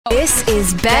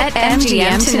is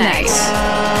BETMGM tonight.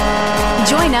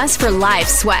 Join us for live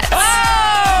sweats.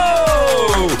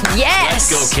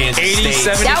 Yes. Let's go, Kansas 80,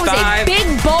 State. 75. That was a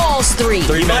big balls three.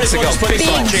 3 minutes ago. Put this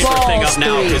Big chaser thing balls up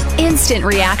now. three. Instant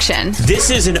reaction. This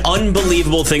is an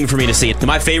unbelievable thing for me to see.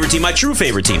 My favorite team, my true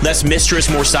favorite team. Less mistress,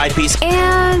 more side piece.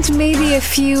 And maybe a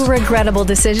few regrettable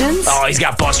decisions. Oh, he's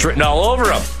got bust written all over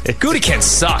him. Gutekunst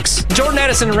sucks. Jordan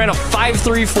Addison ran a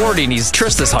 5.340, and he's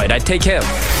Trista's height. I'd take him.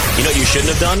 You know what you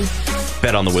shouldn't have done?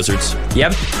 Bet on the Wizards.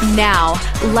 Yep. Now,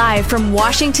 live from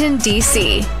Washington,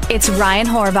 D.C., it's Ryan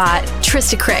Horvat,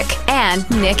 Trista Crick, and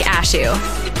Nick Ashew.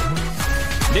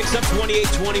 Knicks up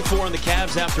 28-24 on the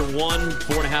Cavs after one.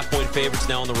 4.5-point favorites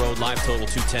now on the road. Live total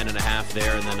 210.5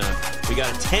 there. And then we got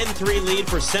a 10-3 lead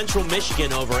for Central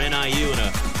Michigan over NIU in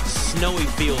a snowy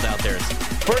field out there.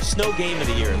 First snow game of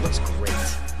the year. It looks great.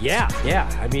 Yeah.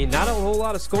 I mean, not a whole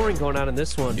lot of scoring going on in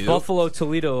this one. Nope.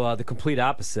 Buffalo-Toledo, the complete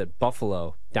opposite.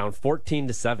 Buffalo down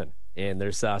 14-7. And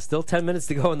there's still 10 minutes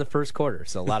to go in the first quarter,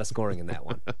 so a lot of scoring in that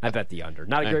one. I bet the under.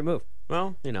 Not a great move.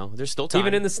 Well, there's still time.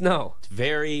 Even in the snow. It's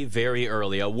very, very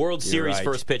early. A World Series right.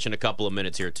 first pitch in a couple of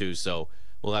minutes here, too, so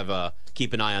we'll have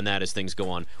keep an eye on that as things go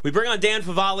on. We bring on Dan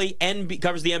Favale,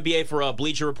 covers the NBA for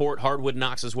Bleacher Report, Hardwood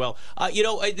Knocks as well. I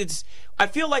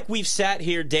feel like we've sat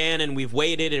here, Dan, and we've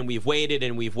waited, and we've waited,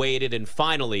 and we've waited, and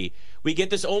finally we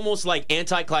get this almost like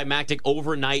anticlimactic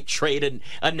overnight trade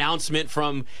announcement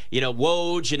from,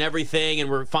 Woj and everything, and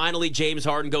we're finally James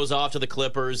Harden goes off to the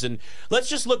Clippers. And let's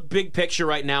just look big picture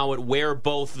right now at where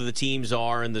both of the teams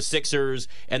are, and the Sixers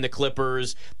and the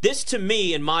Clippers. This, to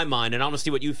me, in my mind, and I want to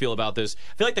see what you feel about this,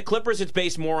 I feel like the Clippers, it's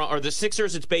based more on, or the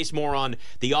Sixers, it's based more on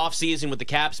the offseason with the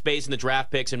cap space and the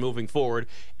draft picks and moving forward.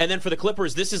 And then for the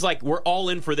Clippers, this is like we're all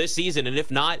in for this season, and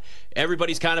if not,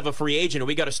 everybody's kind of a free agent, and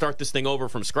we got to start this thing over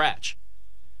from scratch.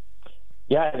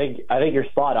 Yeah, I think you're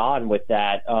spot on with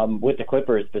that. With the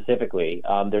Clippers specifically,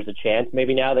 there's a chance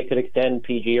maybe now they could extend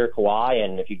PG or Kawhi,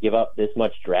 and if you give up this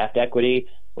much draft equity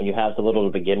when you have so little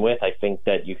to begin with, I think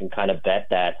that you can kind of bet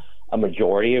that a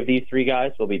majority of these three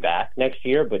guys will be back next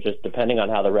year. But just depending on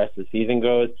how the rest of the season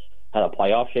goes, how the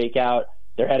playoffs shake out,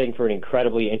 they're heading for an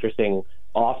incredibly interesting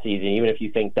offseason, even if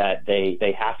you think that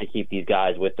they have to keep these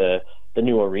guys with the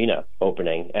new arena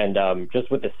opening. And just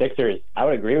with the Sixers, I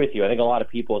would agree with you. I think a lot of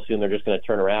people assume they're just going to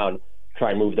turn around,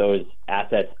 try and move those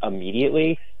assets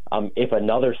immediately. If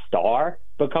another star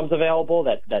becomes available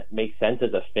that makes sense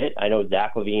as a fit, I know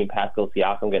Zach LaVine, Pascal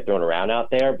Siakam get thrown around out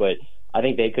there, but I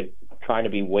think they could try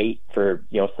to wait for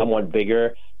someone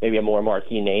bigger, maybe a more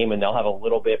marquee name, and they'll have a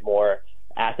little bit more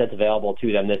assets available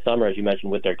to them this summer, as you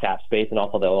mentioned, with their cap space and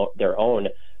also their own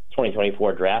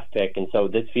 2024 draft pick. And so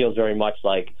this feels very much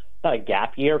like not a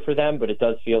gap year for them, but it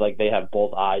does feel like they have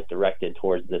both eyes directed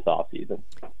towards this offseason.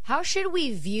 How should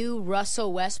we view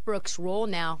Russell Westbrook's role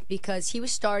now? Because he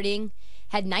was starting,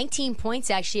 had 19 points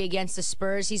actually against the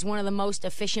Spurs. He's one of the most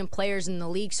efficient players in the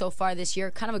league so far this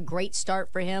year. Kind of a great start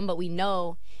for him, but we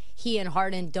know he and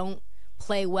Harden don't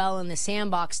play well in the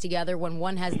sandbox together. When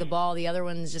one has the ball, the other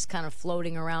one's just kind of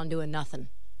floating around doing nothing.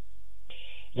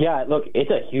 Yeah, look,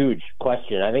 it's a huge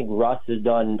question. I think Russ has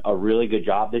done a really good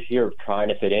job this year of trying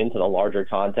to fit into the larger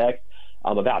context.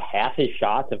 About half his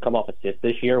shots have come off assists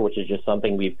this year, which is just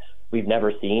something we've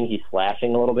never seen. He's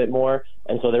slashing a little bit more,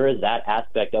 and so there is that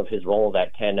aspect of his role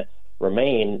that can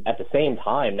remain. At the same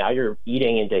time, now you're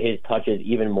eating into his touches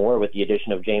even more with the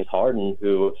addition of James Harden,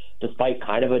 who, despite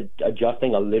kind of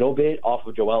adjusting a little bit off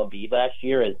of Joel Embiid last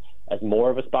year as more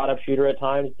of a spot-up shooter at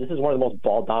times, this is one of the most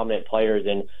ball-dominant players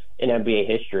in NBA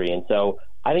history. And so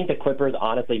I think the Clippers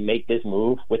honestly make this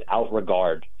move without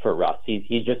regard for Russ.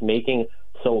 He's just making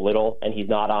so little, and he's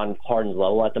not on Harden's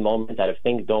level at the moment, that if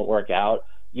things don't work out,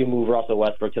 you move Russell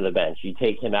Westbrook to the bench. You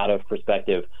take him out of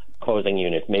prospective closing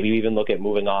units. Maybe you even look at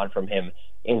moving on from him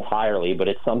entirely. But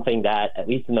it's something that, at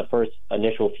least in the first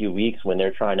initial few weeks when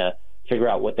they're trying to figure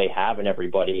out what they have in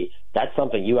everybody, that's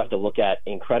something you have to look at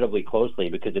incredibly closely,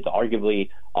 because it's arguably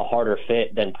a harder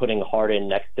fit than putting Harden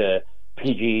next to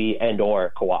PG and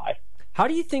or Kawhi. How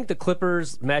do you think the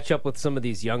Clippers match up with some of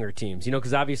these younger teams?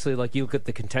 Because obviously, like, you look at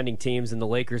the contending teams, and the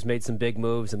Lakers made some big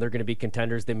moves, and they're going to be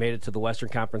contenders. They made it to the Western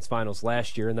Conference Finals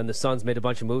last year, and then the Suns made a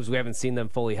bunch of moves. We haven't seen them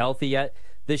fully healthy yet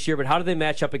this year, but how do they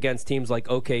match up against teams like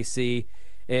OKC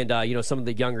and some of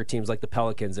the younger teams like the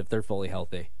Pelicans if they're fully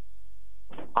healthy?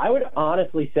 I would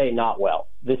honestly say not well.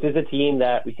 This is a team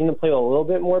that we've seen them play a little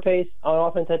bit more pace on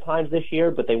offense at times this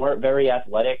year, but they weren't very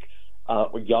athletic,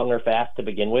 young or fast to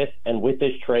begin with. And with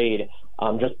this trade,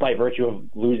 just by virtue of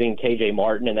losing KJ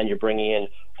Martin, and then you're bringing in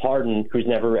Harden, who's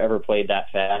never ever played that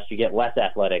fast, you get less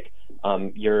athletic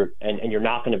you're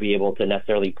not going to be able to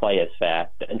necessarily play as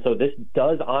fast. And so this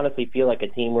does honestly feel like a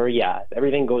team where, yeah, if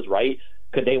everything goes right,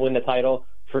 could they win the title?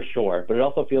 For sure. But it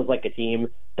also feels like a team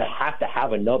that has to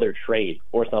have another trade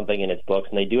or something in its books.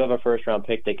 And they do have a first-round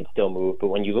pick they can still move. But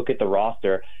when you look at the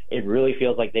roster, it really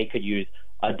feels like they could use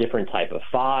a different type of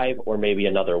five, or maybe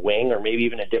another wing, or maybe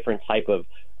even a different type of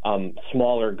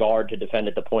smaller guard to defend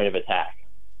at the point of attack.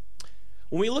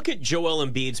 When we look at Joel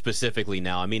Embiid specifically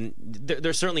now, I mean,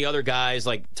 there's certainly other guys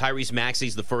like Tyrese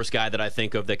Maxey's the first guy that I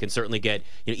think of that can certainly get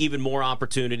even more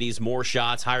opportunities, more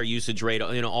shots, higher usage rate,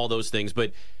 all those things.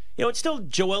 But it's still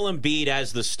Joel Embiid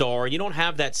as the star. You don't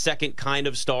have that second kind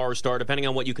of star, depending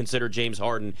on what you consider James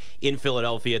Harden in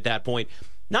Philadelphia at that point.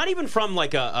 Not even from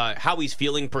like a how he's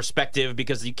feeling perspective,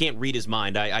 because you can't read his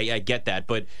mind. I get that,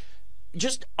 but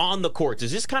just on the court,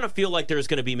 does this kind of feel like there's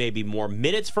going to be maybe more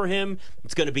minutes for him?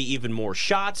 It's going to be even more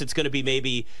shots. It's going to be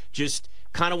maybe just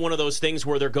kind of one of those things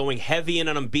where they're going heavy in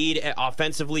on Embiid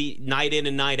offensively night in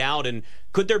and night out. And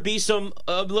could there be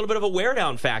a little bit of a wear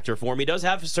down factor for him? He does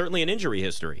have certainly an injury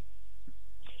history.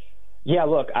 Yeah,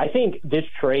 look, I think this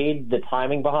trade, the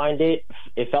timing behind it,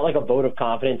 it felt like a vote of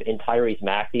confidence in Tyrese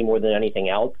Maxey more than anything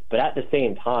else. But at the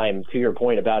same time, to your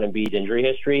point about Embiid's injury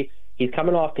history, he's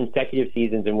coming off consecutive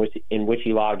seasons in which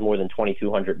he logged more than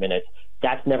 2,200 minutes.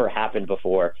 That's never happened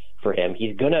before for him.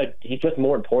 He's just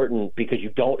more important because you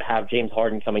don't have James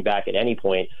Harden coming back at any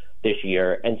point this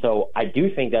year. And so I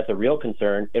do think that's a real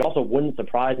concern. It also wouldn't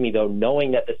surprise me, though,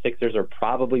 knowing that the Sixers are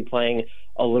probably playing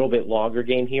a little bit longer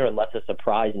game here unless a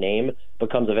surprise name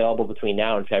becomes available between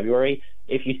now and February.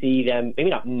 If you see them maybe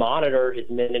not monitor his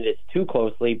minutes too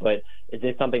closely, but is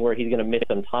this something where he's going to miss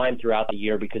some time throughout the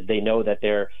year because they know that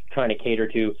they're trying to cater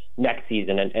to next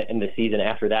season and the season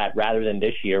after that rather than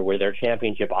this year where their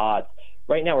championship odds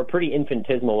right now are pretty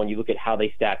infinitesimal when you look at how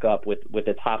they stack up with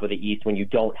the top of the East when you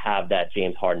don't have that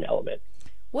James Harden element.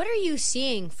 What are you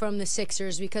seeing from the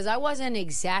Sixers? Because I wasn't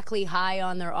exactly high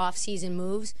on their offseason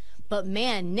moves, but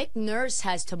man, Nick Nurse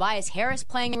has Tobias Harris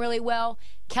playing really well.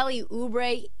 Kelly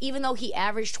Oubre, even though he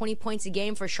averaged 20 points a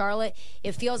game for Charlotte,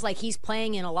 it feels like he's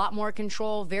playing in a lot more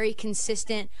control, very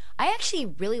consistent. I actually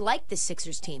really like the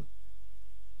Sixers team.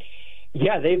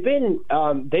 Yeah, they've been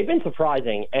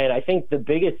surprising, and I think the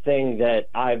biggest thing that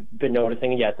I've been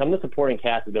noticing, some of the supporting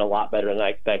cast has been a lot better than I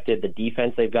expected. The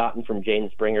defense they've gotten from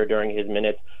Jaden Springer during his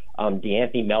minutes,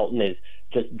 DeAnthony Melton is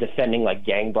just defending like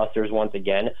gangbusters once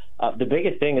again. The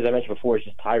biggest thing, as I mentioned before, is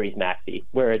just Tyrese Maxey,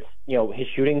 where it's his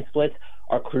shooting splits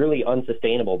are clearly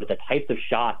unsustainable, but the types of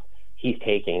shots he's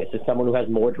taking. It's just someone who has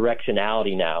more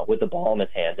directionality now with the ball in his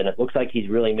hands, and it looks like he's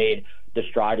really made the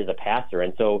stride as a passer.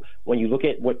 And so when you look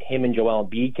at what him and Joel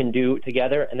Embiid can do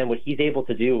together, and then what he's able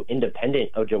to do independent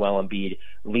of Joel Embiid,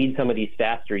 lead some of these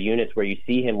faster units where you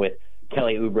see him with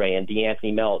Kelly Oubre and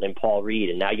DeAnthony Melton and Paul Reed,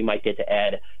 and now you might get to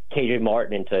add KJ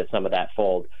Martin into some of that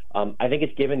fold. I think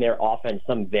it's given their offense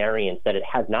some variance that it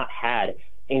has not had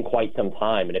in quite some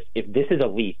time. And if this is a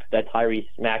leap that Tyrese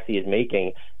Maxey is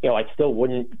making, I still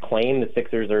wouldn't claim the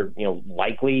Sixers are,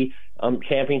 likely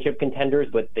championship contenders,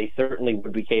 but they certainly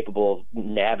would be capable of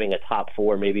nabbing a top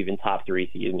four, maybe even top three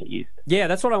seed in the East. Yeah,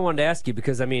 that's what I wanted to ask you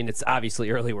because, it's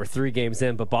obviously early. We're 3 games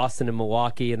in, but Boston and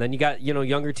Milwaukee, and then you got,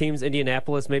 younger teams,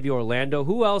 Indianapolis, maybe Orlando.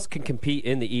 Who else can compete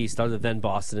in the East other than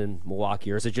Boston and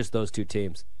Milwaukee, or is it just those 2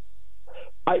 teams?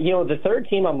 The third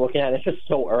team I'm looking at, it's just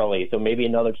so early, so maybe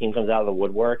another team comes out of the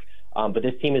woodwork, but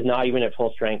this team is not even at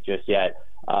full strength just yet.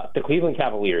 The Cleveland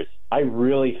Cavaliers, I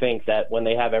really think that when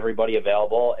they have everybody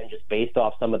available and just based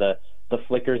off some of the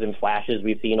flickers and flashes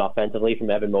we've seen offensively from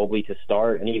Evan Mobley to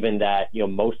start, and even that,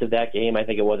 most of that game, I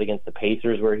think it was against the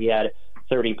Pacers where he had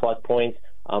 30-plus points,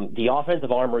 the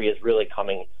offensive armory is really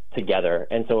coming together.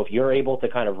 And so if you're able to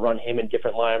kind of run him in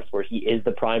different lineups where he is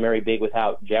the primary big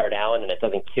without Jared Allen and it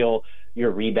doesn't kill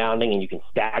your rebounding and you can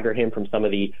stagger him from some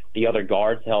of the other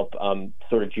guards to help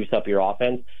sort of juice up your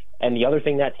offense. And the other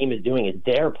thing that team is doing is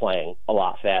they're playing a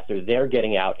lot faster. They're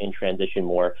getting out in transition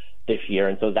more this year.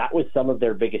 And so that was some of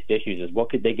their biggest issues is what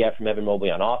could they get from Evan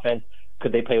Mobley on offense?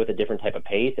 Could they play with a different type of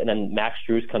pace? And then Max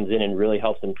Strus comes in and really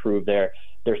helps improve their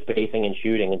spacing and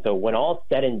shooting. And so when all's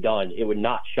said and done, it would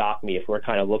not shock me if we're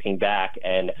kind of looking back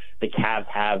and the Cavs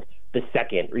have the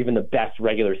second or even the best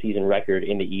regular season record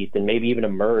in the East and maybe even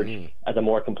emerge as a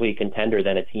more complete contender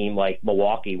than a team like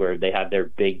Milwaukee where they have their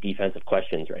big defensive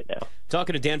questions right now.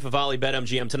 Talking to Dan Favale,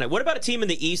 BetMGM tonight. What about a team in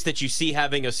the East that you see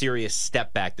having a serious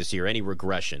step back this year? Any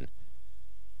regression?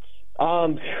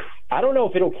 I don't know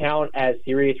if it'll count as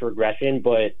serious regression,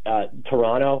 but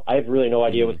Toronto, I have really no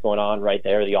idea what's going on right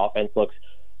there. The offense looks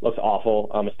looks awful,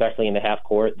 especially in the half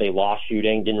court. They lost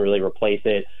shooting, didn't really replace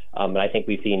it. And I think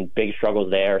we've seen big struggles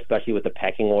there, especially with the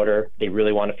pecking order. They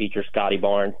really want to feature Scotty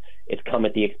Barnes. It's come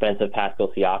at the expense of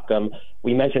Pascal Siakam.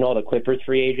 We mentioned all the Clippers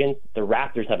free agents. The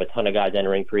Raptors have a ton of guys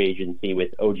entering free agency with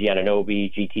OG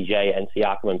Anunoby, GTJ, and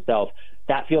Siakam himself.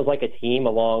 That feels like a team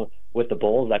along with the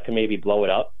Bulls that could maybe blow it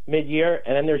up mid-year.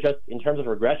 And then there's just, in terms of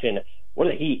regression, what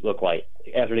do the Heat look like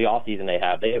after the offseason they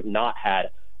have? They have not had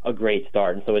a great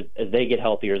start. And so as they get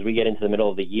healthier, as we get into the middle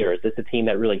of the year, is this a team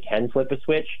that really can flip a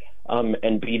switch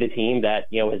and be the team that,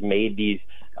 has made these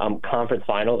conference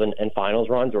finals and finals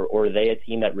runs, or are they a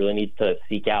team that really needs to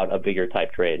seek out a bigger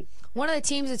type trade? One of the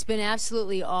teams that's been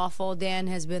absolutely awful, Dan,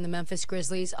 has been the Memphis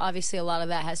Grizzlies. Obviously, a lot of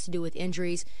that has to do with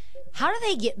injuries. How do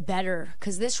they get better?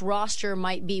 Because this roster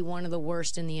might be one of the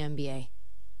worst in the NBA.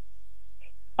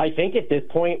 I think at this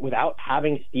point, without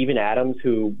having Steven Adams,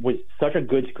 who was such a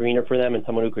good screener for them and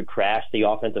someone who could crash the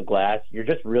offensive glass, you're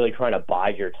just really trying to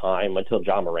bide your time until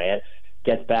John Morant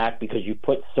gets back, because you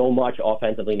put so much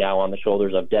offensively now on the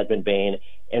shoulders of Desmond Bane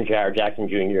and Jared Jackson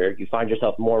Jr. You find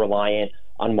yourself more reliant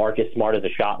on Marcus Smart as a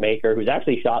shot maker, who's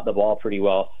actually shot the ball pretty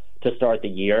well to start the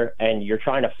year, and you're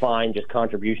trying to find just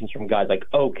contributions from guys like,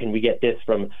 can we get this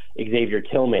from Xavier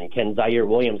Tillman? Can Zaire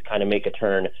Williams kind of make a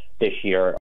turn this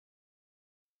year?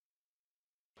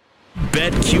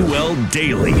 BetQL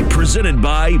Daily, presented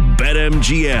by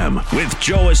BetMGM with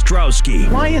Joe Ostrowski.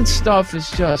 Lion stuff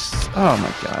is just, oh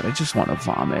my God, I just want to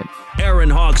vomit. Aaron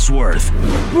Hawksworth.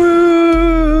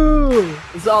 Woo!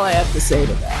 That's all I have to say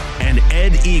to that. And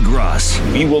Ed Egros.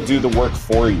 We will do the work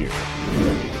for you.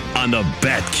 On the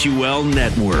BetQL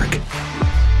Network.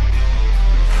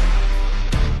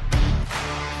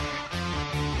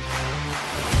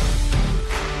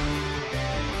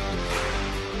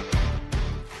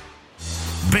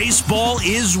 Baseball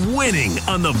is winning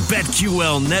on the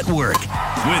BetQL Network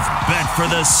with Bet for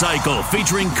the Cycle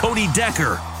featuring Cody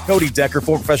Decker. Cody Decker,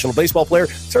 former professional baseball player,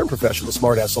 turned professional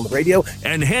smartass on the radio.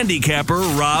 And handicapper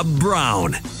Rob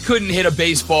Brown. Couldn't hit a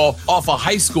baseball off a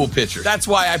high school pitcher. That's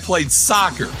why I played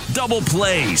soccer. Double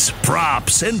plays,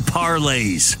 props, and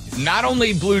parlays. Not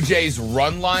only Blue Jays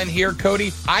run line here,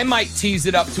 Cody, I might tease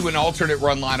it up to an alternate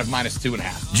run line of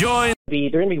 -2.5. Join. They're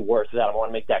going to be worse without him. I want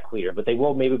to make that clear. But they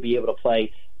will maybe be able to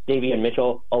play Davian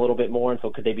Mitchell a little bit more, and so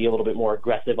could they be a little bit more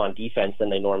aggressive on defense than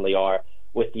they normally are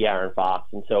with De'Aaron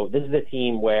Fox? And so this is a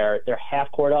team where their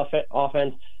half-court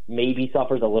offense maybe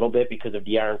suffers a little bit because of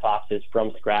De'Aaron Fox's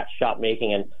from-scratch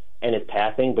shot-making and his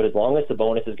passing, but as long as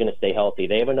Sabonis is going to stay healthy,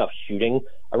 they have enough shooting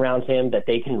around him that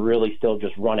they can really still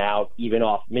just run out, even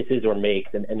off misses or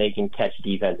makes, and they can catch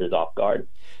defenses off guard.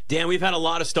 Dan, we've had a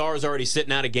lot of stars already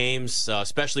sitting out of games,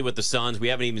 especially with the Suns. We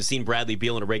haven't even seen Bradley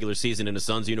Beal in a regular season in a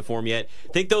Suns uniform yet.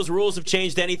 Think those rules have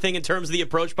changed anything in terms of the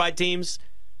approach by teams?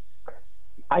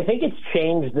 I think it's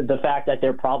changed the fact that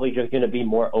they're probably just going to be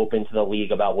more open to the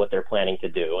league about what they're planning to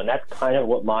do, and that's kind of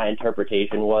what my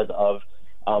interpretation was of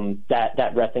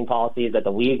that resting policy, is that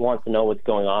the league wants to know what's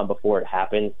going on before it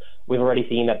happens. We've already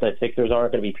seen that the Sixers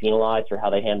aren't going to be penalized for how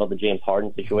they handled the James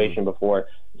Harden situation before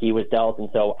he was dealt. And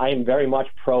so I am very much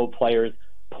pro players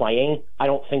playing. I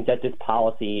don't think that this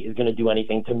policy is going to do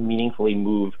anything to meaningfully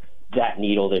move that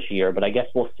needle this year, but I guess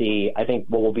we'll see. I think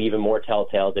what will be even more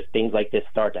telltale is if things like this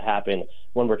start to happen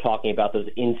when we're talking about those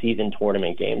in-season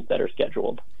tournament games that are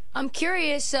scheduled. I'm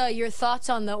curious your thoughts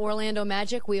on the Orlando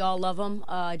Magic. We all love them.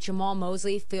 Jamal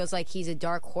Mosley feels like he's a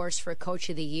dark horse for Coach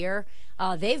of the Year.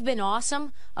 They've been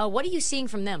awesome. What are you seeing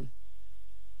from them?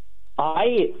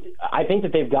 I think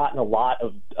that they've gotten a lot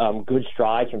of good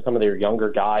strides from some of their younger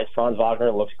guys. Franz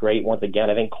Wagner looks great once again.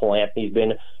 I think Cole Anthony's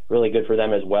been really good for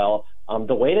them as well.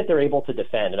 The way that they're able to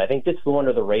defend, and I think this flew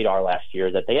under the radar last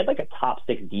year, that they had like a top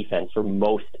 6 defense for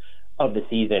most of the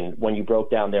season when you broke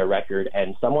down their record,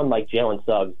 and someone like Jalen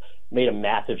Suggs made a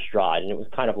massive stride, and it was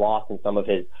kind of lost in some of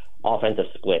his offensive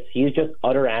splits. He's just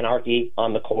utter anarchy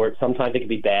on the court. Sometimes it can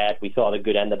be bad. We saw the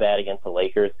good and the bad against the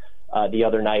Lakers the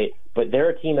other night, but they're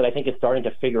a team that I think is starting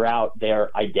to figure out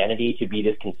their identity to be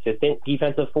this consistent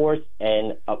defensive force,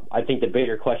 and I think the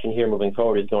bigger question here moving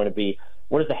forward is going to be,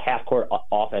 what does the half-court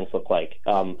offense look like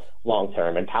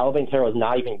long-term? And Paolo Banchero has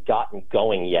not even gotten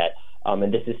going yet,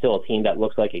 and this is still a team that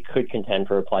looks like it could contend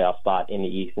for a playoff spot in the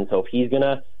East. And so if he's going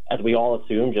to, as we all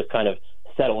assume, just kind of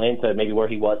settle into maybe where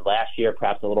he was last year,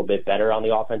 perhaps a little bit better on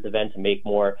the offensive end to make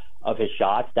more of his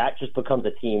shots, that just becomes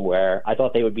a team where I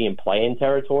thought they would be in play-in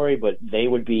territory, but they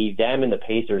would be them and the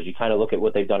Pacers. You kind of look at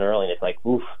what they've done early, and it's like,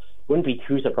 oof, wouldn't be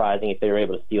too surprising if they were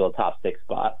able to steal a top 6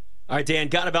 spot. All right, Dan,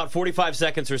 got about 45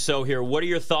 seconds or so here. What are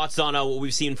your thoughts on what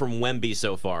we've seen from Wemby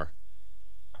so far?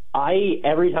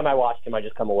 Every time I watch him, I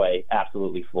just come away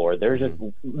absolutely floored. There's just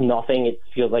nothing it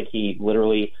feels like he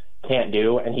literally can't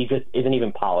do, and he just isn't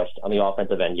even polished on the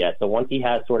offensive end yet. So once he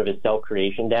has sort of his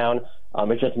self-creation down,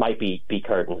 it just might be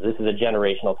curtains. This is a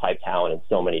generational type talent in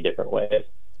so many different ways.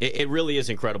 It really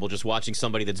is incredible just watching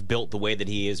somebody that's built the way that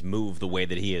he is, move the way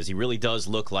that he is. He really does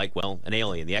look like, well, an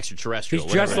alien, the extraterrestrial.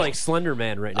 He's dressed like Slender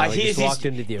Man right now. He just walked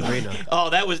into the arena. Oh,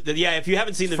 that was, if you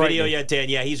haven't seen the video yet, Dan,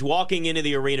 he's walking into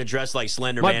the arena dressed like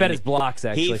Slender Man. Might bet his blocks,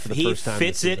 actually, for the first time. He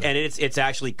fits it, and it's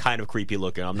actually kind of creepy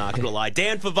looking. I'm not going to lie.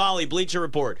 Dan Favale, Bleacher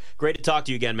Report. Great to talk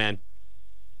to you again, man.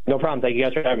 No problem. Thank you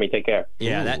guys for having me. Take care.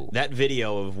 Yeah, that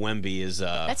video of Wemby is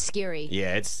that's scary.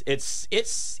 Yeah, it's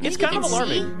kind of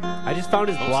alarming. I just found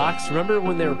his blocks. Remember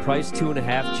when they were priced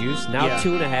 2.5 juice? Now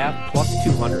 2.5 plus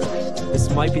 200.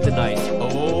 This might be the night.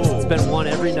 Oh, it's been one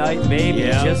every night, maybe,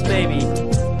 just maybe.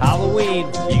 Halloween.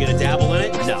 You gonna dabble in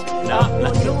it? No.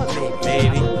 You know what?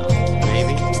 Maybe.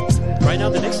 Right now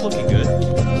the Knicks looking good.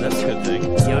 That's a good thing.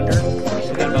 The under.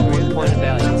 We got about 1 point of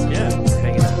value. Yeah.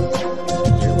 Hanging out.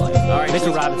 All right,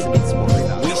 Mr. Robinson needs some more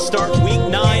rebounds. We start week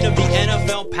 9 of the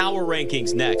NFL Power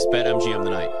Rankings next. BetMGM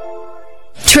tonight.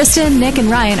 Tristan, Nick, and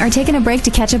Ryan are taking a break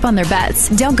to catch up on their bets.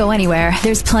 Don't go anywhere.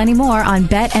 There's plenty more on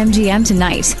BetMGM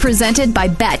tonight. Presented by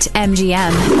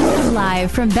BetMGM. Live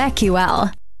from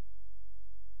BetQL.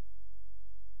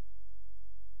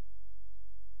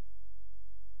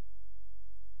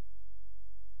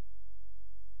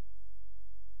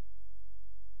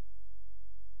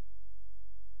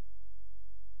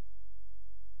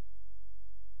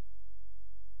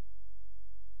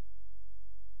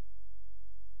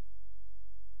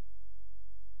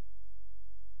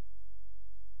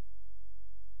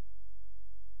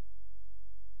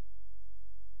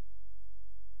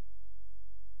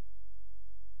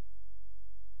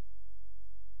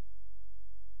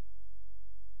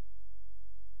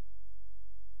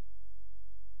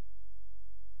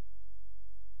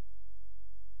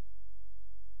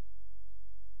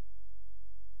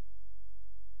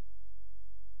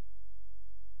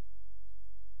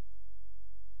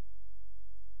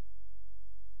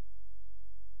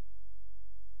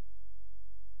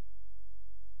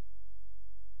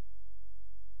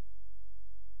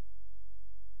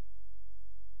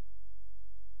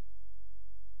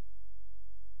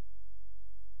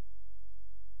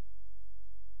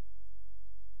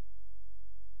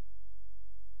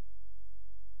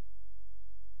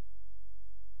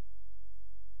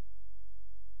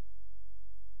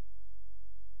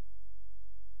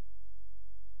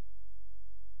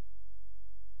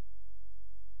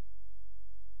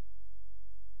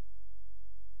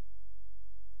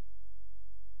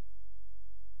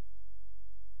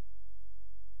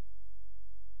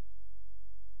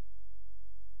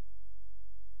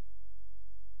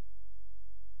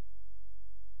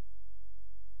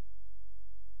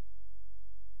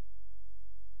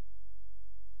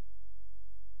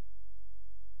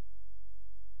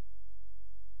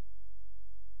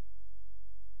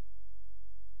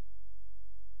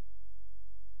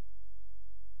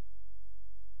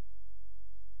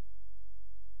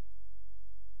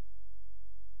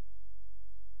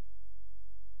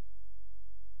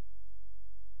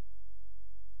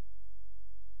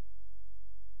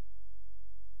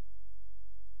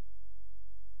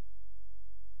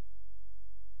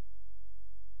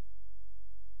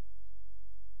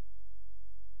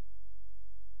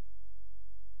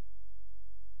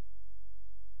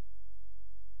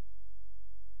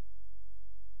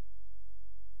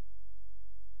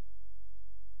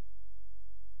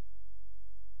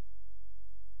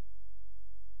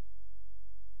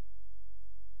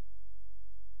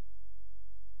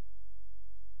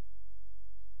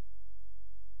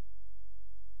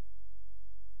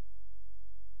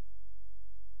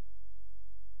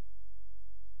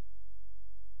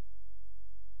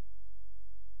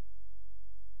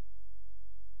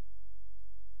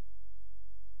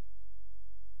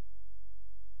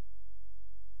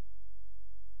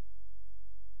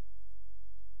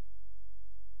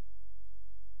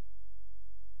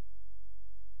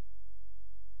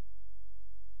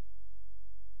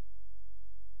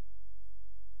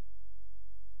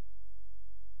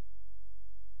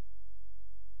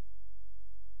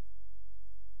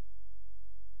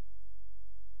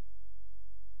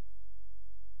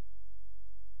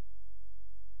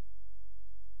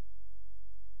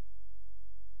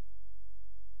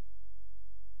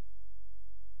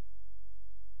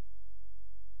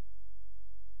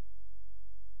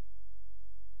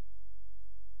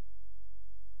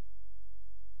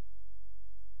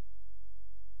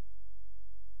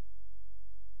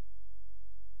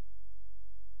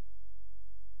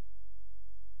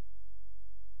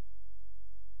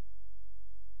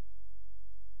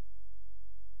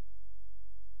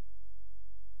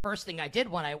 First thing I did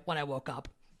when I woke up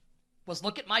was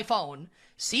look at my phone,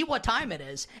 see what time it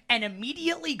is, and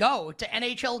immediately go to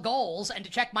NHL Goals and to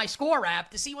check my score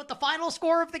app to see what the final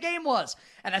score of the game was.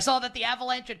 And I saw that the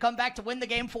Avalanche had come back to win the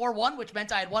game 4-1, which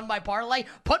meant I had won my parlay,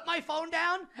 put my phone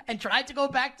down, and tried to go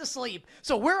back to sleep.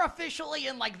 So we're officially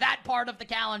in, like, that part of the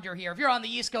calendar here. If you're on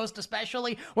the East Coast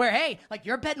especially, where, hey, like,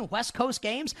 you're betting West Coast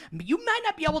games, you might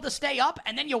not be able to stay up,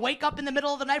 and then you wake up in the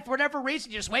middle of the night for whatever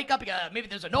reason. You just wake up, maybe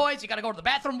there's a noise, you got to go to the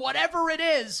bathroom, whatever it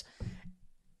is.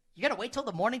 You got to wait till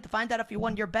the morning to find out if you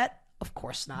won your bet? Of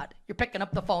course not. You're picking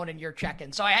up the phone and you're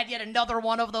checking. So I had yet another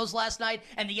one of those last night,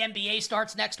 and the NBA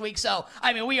starts next week. So,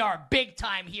 I mean, we are big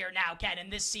time here now, Ken, in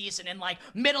this season. In, like,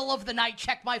 middle of the night,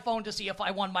 check my phone to see if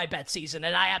I won my bet season,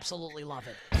 and I absolutely love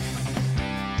it.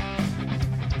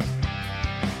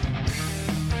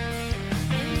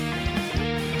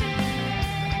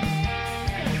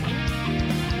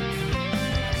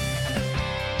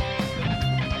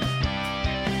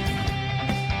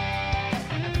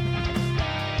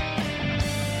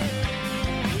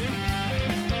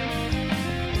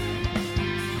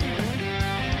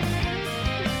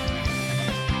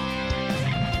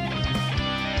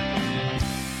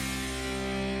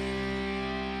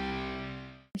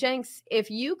 Jenks,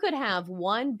 if you could have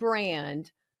one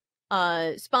brand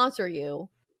sponsor you,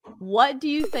 what do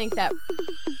you think that...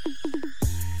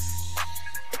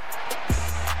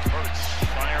 Hurts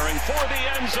firing for the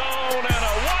end zone and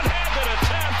a one-handed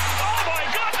attempt. Oh my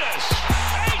goodness!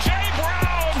 A.J.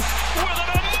 Brown with an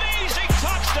amazing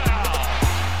touchdown.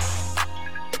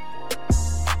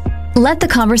 Let the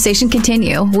conversation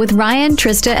continue with Ryan,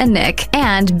 Trista, and Nick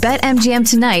and BetMGM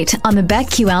tonight on the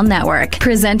BetQL Network,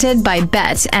 presented by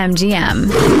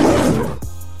BetMGM.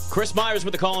 Chris Myers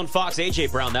with the call on Fox. A.J.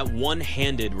 Brown, that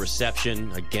one-handed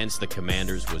reception against the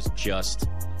Commanders was just...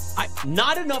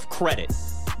 not enough credit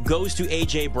goes to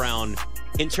A.J. Brown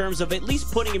in terms of at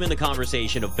least putting him in the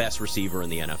conversation of best receiver in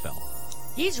the NFL.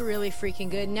 He's really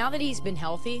freaking good. Now that he's been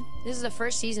healthy, this is the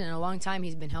first season in a long time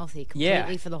he's been healthy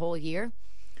completely for the whole year.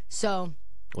 So,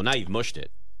 well, now you've mushed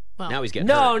it. Well, now he's getting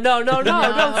No, hurt. no,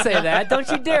 don't say that. Don't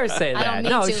you dare say that. I don't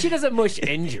No, mean to. she doesn't mush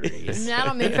injuries. I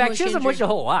don't mean In to fact, mush she doesn't mush a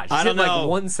whole lot. She's I don't like know.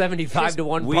 175 to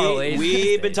 1 parlays.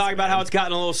 We've been talking about how it's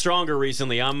gotten a little stronger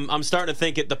recently. I'm starting to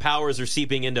think the powers are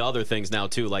seeping into other things now,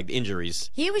 too, like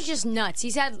injuries. He was just nuts.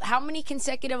 He's had how many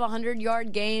consecutive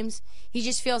 100-yard games? He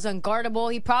just feels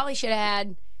unguardable. He probably should have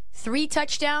had 3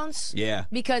 touchdowns. Yeah.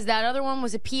 Because that other one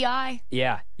was a PI.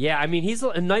 Yeah. I mean, he's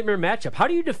a nightmare matchup. How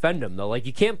do you defend him, though? Like,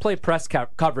 you can't play press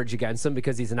coverage against him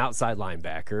because he's an outside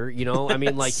linebacker. You know, I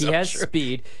mean, like, he has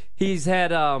speed. He's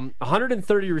had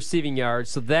 130 receiving yards,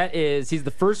 so he's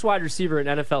the first wide receiver in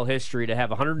NFL history to have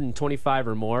 125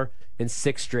 or more in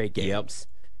 6 straight games. Yep.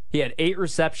 He had 8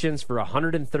 receptions for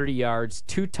 130 yards,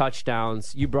 2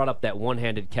 touchdowns. You brought up that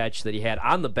one-handed catch that he had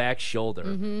on the back shoulder.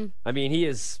 Mm-hmm. I mean,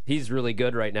 he's really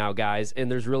good right now, guys,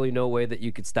 and there's really no way that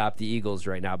you could stop the Eagles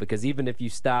right now, because even if you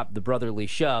stop the brotherly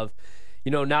shove,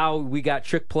 you know, now we got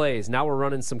trick plays. Now we're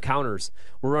running some counters.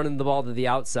 We're running the ball to the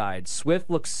outside. Swift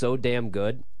looks so damn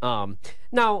good.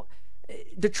 Now,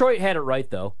 Detroit had it right,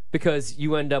 though, because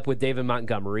you end up with David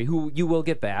Montgomery, who you will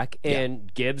get back,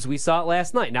 and Gibbs, we saw it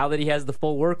last night. Now that he has the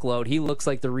full workload, he looks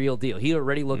like the real deal. He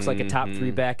already looks like a top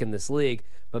 3 back in this league.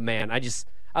 But, man,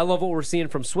 I love what we're seeing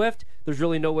from Swift. There's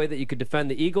really no way that you could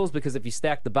defend the Eagles, because if you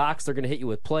stack the box, they're going to hit you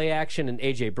with play action and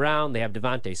A.J. Brown. They have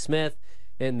Devontae Smith,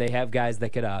 and they have guys that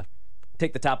could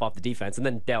take the top off the defense. And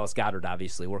then Dallas Goedert,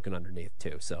 obviously, working underneath,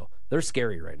 too. So they're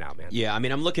scary right now, man. Yeah, I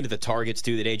mean, I'm looking at the targets,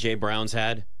 too, that A.J. Brown's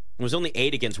had. It was only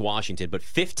 8 against Washington, but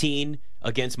 15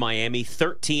 against Miami,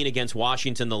 13 against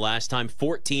Washington the last time,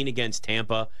 14 against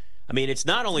Tampa. I mean, it's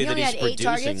not only that he's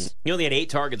producing. He only had 8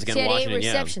 targets against Washington. 8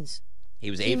 receptions.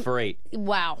 He was 8 for 8.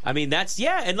 Wow. I mean,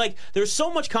 and like, there's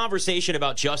so much conversation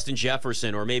about Justin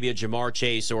Jefferson or maybe a Jamar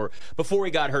Chase, or before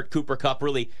he got hurt, Cooper Kupp.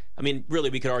 Really,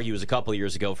 we could argue it was a couple of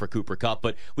years ago for Cooper Kupp,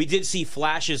 but we did see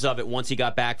flashes of it once he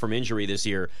got back from injury this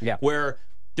year, where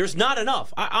there's not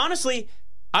enough. Honestly,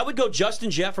 I would go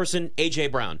Justin Jefferson, A.J.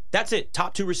 Brown. That's it.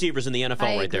 Top 2 receivers in the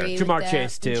NFL right there. Jamar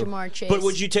Chase, too. Jamar Chase. But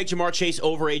would you take Jamar Chase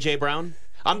over A.J. Brown?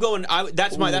 I'm going.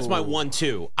 That's my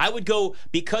 1-2. I would go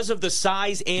because of the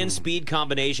size and speed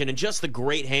combination and just the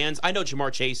great hands. I know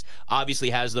Jamar Chase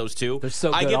obviously has those too. They're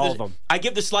so good, all of them. I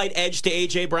give the slight edge to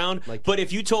A.J. Brown, but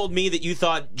if you told me that you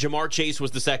thought Jamar Chase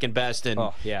was the second best and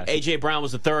A.J. Brown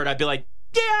was the third, I'd be like,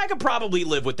 Yeah, I could probably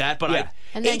live with that, but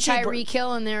And then AJ Tyreek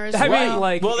Hill in there as I well. mean,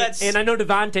 like, well, that's and I know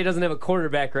Devontae doesn't have a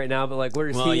quarterback right now, but like,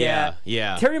 where's he at?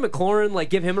 Yeah. Terry McLaurin, like,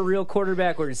 give him a real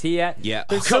quarterback. Where's he at? Yeah.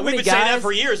 There's so We've many been guys. saying that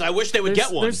for years. I wish they would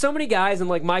get one. There's so many guys, and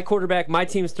like my quarterback, my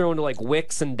team's throwing to like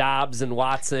Wicks and Dobbs and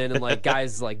Watson and like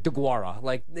guys like DeGuara.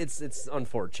 Like, it's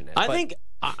unfortunate.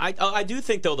 I do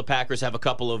think though the Packers have a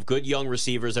couple of good young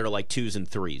receivers that are like 2s and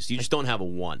 3s. You just don't have a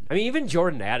 1. I mean, even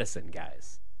Jordan Addison,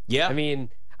 guys. Yeah. I mean,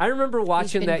 I remember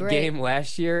watching that great. game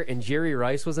last year, and Jerry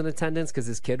Rice was in attendance because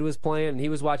his kid was playing, and he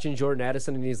was watching Jordan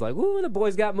Addison, and he's like, "Ooh, the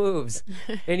boy's got moves."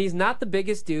 And he's not the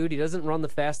biggest dude. He doesn't run the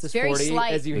fastest Very 40,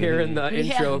 slight. as you hear in the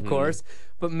intro, of Mhm. course.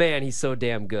 But man, he's so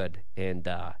damn good. And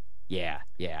yeah.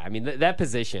 I mean, that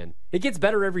position, it gets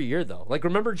better every year, though. Like,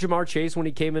 remember Jamar Chase when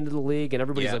he came into the league, and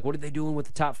everybody's like, "What are they doing with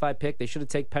the top 5 pick? They should have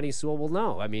taken Penny Sewell." Well,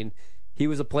 no. I mean, he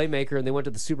was a playmaker, and they went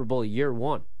to the Super Bowl year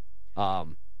 1.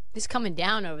 It's coming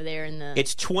down over there in the.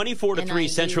 It's 24-3 NIU.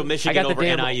 Central Michigan over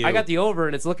NIU. I got the over,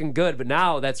 and it's looking good, but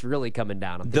now that's really coming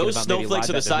down. Those snowflakes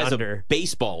are the size of under.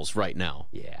 baseballs right now.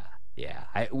 Yeah.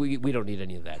 We don't need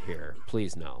any of that here.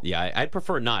 Please, no. Yeah, I'd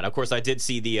prefer not. Of course, I did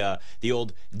see the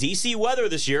old DC weather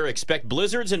this year. Expect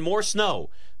blizzards and more snow.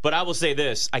 But I will say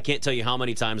this. I can't tell you how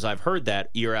many times I've heard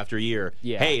that year after year.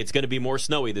 Yeah. Hey, it's going to be more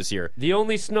snowy this year. The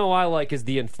only snow I like is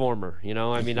the Informer. You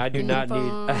know, I mean, I do not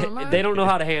need. They don't know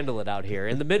how to handle it out here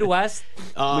in the Midwest.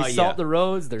 We salt the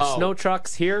roads. There's snow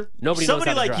trucks here. Nobody knows how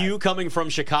to Somebody like drive. you coming from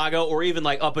Chicago or even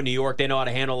like up in New York, they know how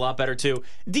to handle a lot better too.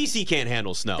 DC can't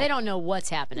handle snow. They don't know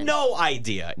what's happening. No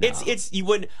idea. No. It's you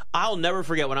wouldn't. I'll never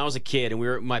forget when I was a kid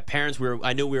and my parents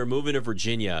I knew we were moving to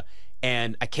Virginia,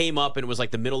 and I came up and it was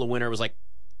like the middle of winter. It was like,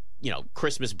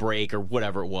 Christmas break or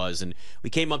whatever it was. And we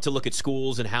came up to look at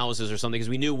schools and houses or something because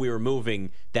we knew we were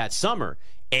moving that summer.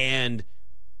 And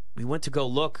we went to go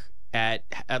look at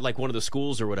like one of the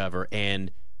schools or whatever,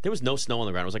 and there was no snow on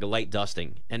the ground. It was like a light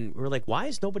dusting. And we were like, why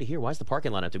is nobody here? Why is the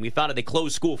parking lot empty? And we found out they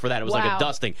closed school for that. It was like a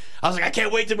dusting. I was like, I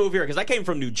can't wait to move here because I came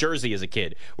from New Jersey as a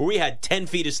kid where we had 10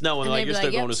 feet of snow and they're like, you're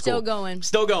still going to school.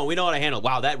 Still going. We know how to handle it.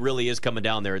 Wow, that really is coming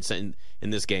down there in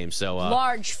this game. So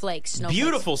large flakes.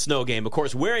 Beautiful snow game. Of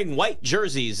course, wearing white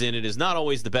jerseys in it is not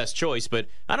always the best choice, but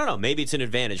I don't know. Maybe it's an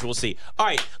advantage. We'll see. All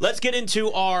right, let's get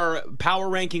into our power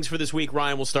rankings for this week.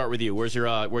 Ryan, we'll start with you. Where's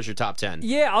your top 10?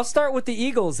 Yeah, I'll start with the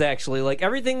Eagles, actually. Like,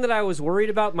 everything that I was worried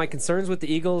about, my concerns with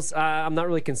the Eagles, I'm not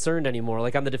really concerned anymore.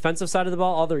 Like, on the defensive side of the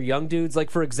ball, all their young dudes, like,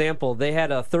 for example, they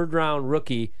had a third-round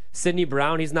rookie, Sidney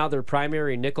Brown. He's now their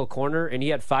primary nickel corner, and he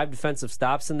had 5 defensive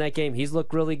stops in that game. He's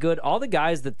looked really good. All the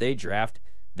guys that they draft,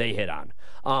 they hit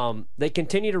on. They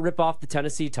continue to rip off the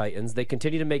Tennessee Titans. They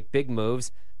continue to make big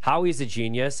moves. Howie's a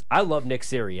genius. I love Nick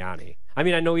Sirianni. I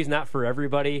mean, I know he's not for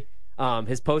everybody.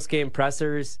 His post-game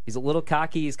pressers, he's a little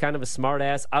cocky. He's kind of a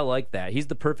smart-ass. I like that. He's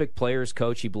the perfect players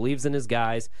coach. He believes in his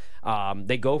guys.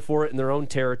 They go for it in their own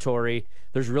territory.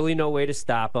 There's really no way to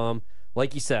stop them.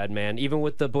 Like you said, man, even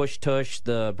with the Bush tush,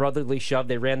 the brotherly shove,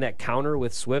 they ran that counter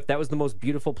with Swift. That was the most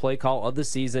beautiful play call of the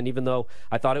season, even though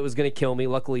I thought it was going to kill me.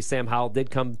 Luckily, Sam Howell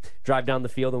did come drive down the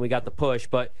field, and we got the push.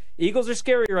 But Eagles are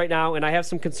scary right now, and I have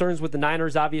some concerns with the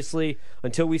Niners, obviously,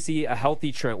 until we see a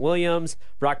healthy Trent Williams.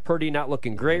 Brock Purdy not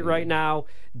looking great right now.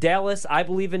 Dallas, I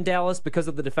believe in Dallas because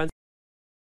of the defense.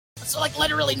 So, like,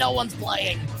 literally no one's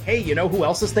playing. Hey, you know who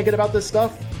else is thinking about this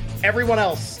stuff? Everyone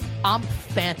else. I'm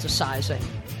fantasizing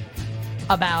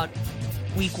about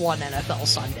Week 1 NFL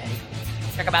Sunday.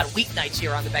 Check about weeknights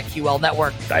here on the BetQL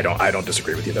Network. I don't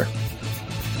disagree with you there.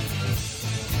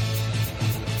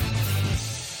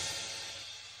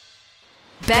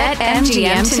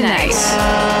 BetMGM tonight.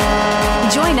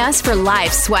 Join us for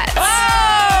live sweats.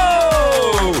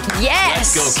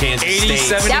 Yes. Let's go, Kansas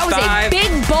State. That was a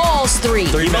big balls 3.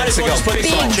 You might as well just put the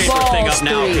salt chamber thing up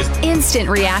now. Instant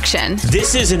reaction.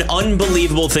 This is an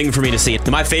unbelievable thing for me to see.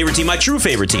 My favorite team, my true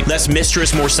favorite team. Less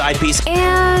mistress, more side piece.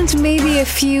 And maybe a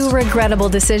few regrettable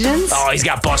decisions. Oh, he's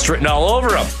got bust written all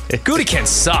over him. Gutekunst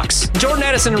sucks. Jordan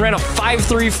Addison ran a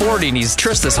 5.3 40, and he's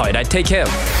Trista's height. I'd take him.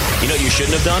 You know what you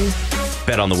shouldn't have done?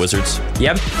 Bet on the Wizards.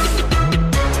 Yep.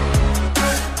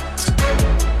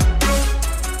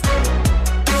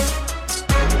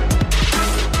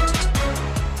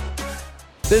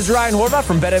 This is Ryan Horvath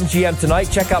from BetMGM Tonight.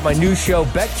 Check out my new show,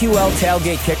 BetQL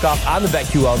Tailgate Kickoff, on the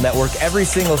BetQL Network every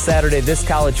single Saturday this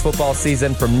college football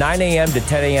season from 9 a.m. to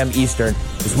 10 a.m. Eastern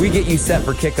as we get you set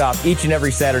for kickoff each and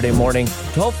every Saturday morning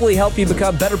to hopefully help you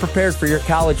become better prepared for your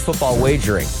college football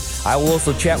wagering. I will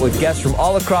also chat with guests from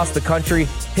all across the country,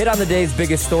 hit on the day's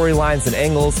biggest storylines and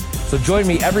angles. So join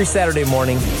me every Saturday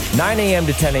morning, 9 a.m.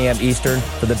 to 10 a.m. Eastern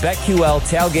for the BetQL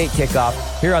Tailgate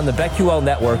Kickoff here on the BetQL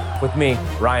Network with me,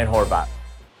 Ryan Horvath.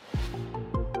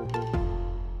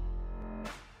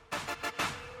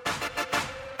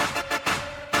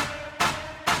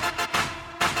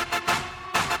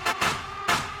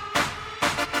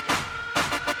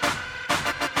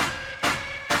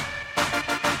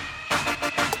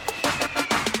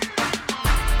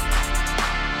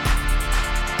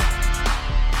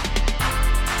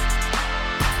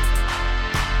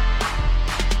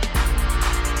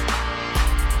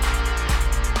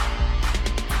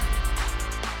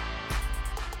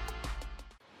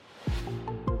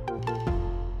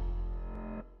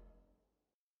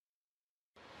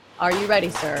 Are you ready,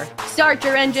 sir? Start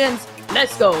your engines.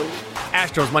 Let's go.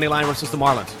 Astros money line versus the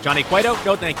Marlins. Johnny Cueto,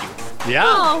 no thank you. Yeah.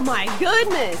 Oh my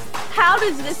goodness. How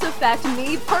does this affect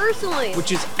me personally?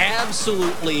 Which is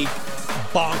absolutely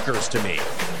bonkers to me.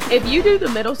 If you do the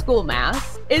middle school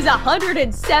math, is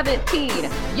 117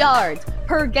 yards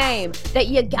per game that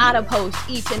you gotta post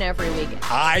each and every weekend.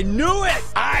 I knew it.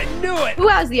 I knew it. Who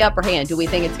has the upper hand? Do we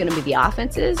think it's going to be the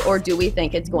offenses or do we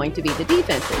think it's going to be the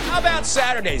defenses? How about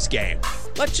Saturday's game?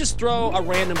 Let's just throw a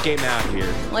random game out here.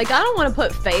 Like, I don't want to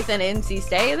put faith in NC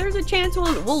State. There's a chance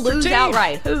we'll lose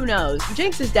outright. Who knows?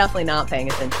 Jinx is definitely not paying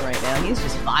attention right now. He's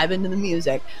just vibing to the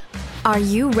music. Are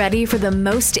you ready for the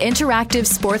most interactive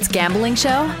sports gambling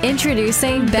show?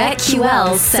 Introducing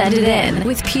BetQL's Send It In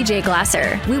with PJ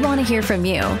Glasser. We want to hear from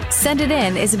you. Send It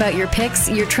In is about your picks,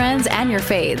 your trends, and your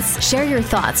fades. Share your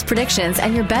thoughts, predictions,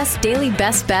 and your best daily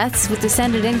best bets with the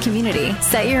Send It In community.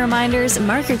 Set your reminders,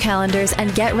 mark your calendars,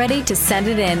 and get ready to send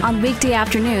it in on weekday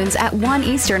afternoons at 1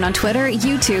 Eastern on Twitter,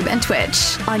 YouTube, and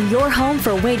Twitch. On your home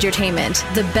for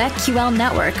wagertainment, the BetQL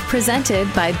Network,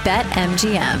 presented by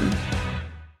BetMGM.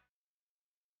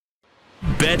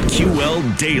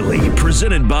 BetQL Daily,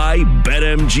 presented by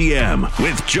BetMGM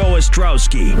with Joe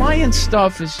Ostrowski. Lion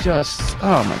stuff is just,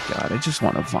 oh my God, I just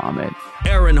want to vomit.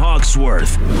 Aaron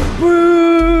Hawksworth.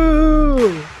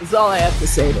 Woo! That's all I have to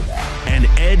say to that. And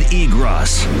Ed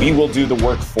Egros. We will do the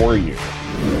work for you.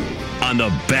 On the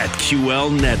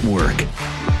BetQL Network.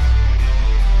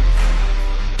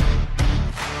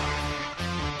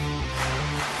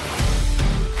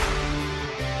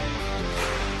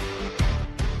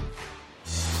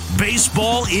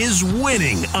 Baseball is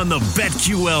winning on the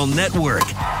BetQL Network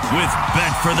with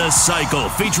Bet for the Cycle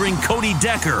featuring Cody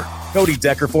Decker. Cody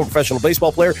Decker, former professional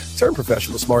baseball player, turned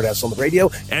professional smartass on the radio.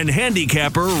 And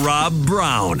handicapper Rob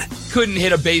Brown. Couldn't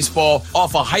hit a baseball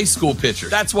off a high school pitcher.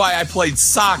 That's why I played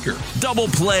soccer. Double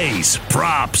plays,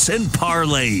 props, and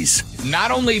parlays.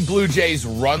 Not only Blue Jays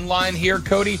run line here,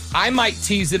 Cody, I might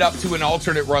tease it up to an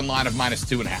alternate run line of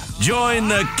 -2.5. Join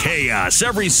the chaos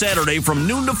every Saturday from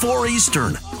noon to 4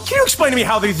 Eastern. Can you explain to me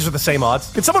how these are the same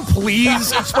odds? Can someone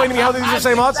please explain to me how these are the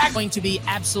same odds? That's going to be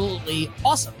absolutely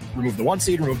awesome. Remove the 1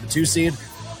 seed, remove the 2 seed.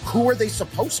 Who are they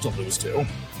supposed to lose to?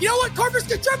 You know what, Corpus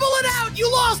can dribble it out.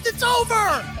 You lost. It's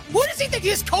over. Who does he think he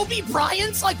is? Kobe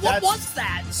Bryant? Like, what was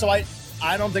that? So I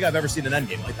don't think I've ever seen an end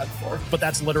game like that before. But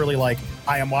that's literally like,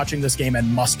 I am watching this game and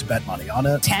must bet money on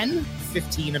it. 10?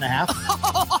 15 and a half.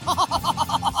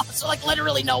 So, like,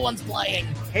 literally no one's playing.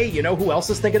 Hey, you know who else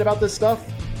is thinking about this stuff?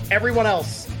 Everyone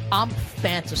else. I'm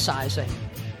fantasizing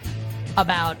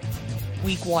about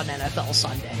Week 1 NFL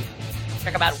Sunday.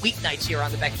 Check about weeknights here on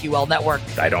the BetQL Network.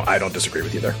 I don't disagree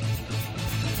with you there.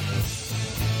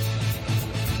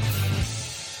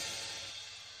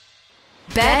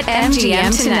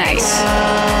 BetMGM tonight.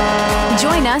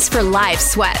 Join us for live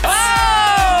sweats.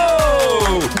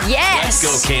 Yes.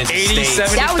 Let's go, Kansas State.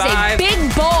 That was a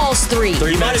big balls 3.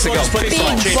 3 minutes ago. Put this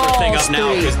thing up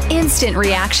now. Instant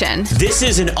reaction. This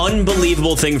is an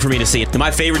unbelievable thing for me to see.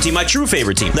 My favorite team, my true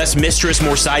favorite team. Less mistress,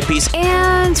 more side piece.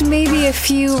 And maybe a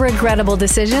few regrettable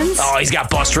decisions. Oh, he's got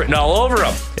bust written all over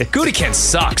him. Gutekunst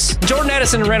sucks. Jordan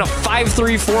Addison ran a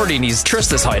 5.3 40 and he's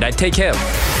Trista's height. I'd take him.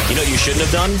 You know what you shouldn't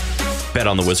have done? Bet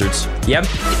on the Wizards. Yep.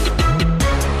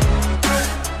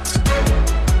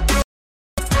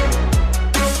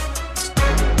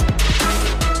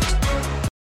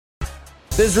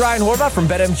 This is Ryan Horvath from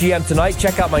BetMGM Tonight.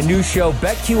 Check out my new show,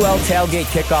 BetQL Tailgate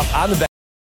Kickoff on the Bet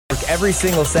Network every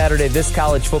single Saturday this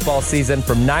college football season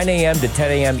from 9 a.m. to 10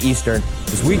 a.m. Eastern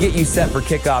as we get you set for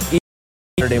kickoff each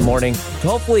Saturday morning to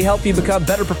hopefully help you become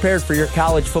better prepared for your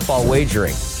college football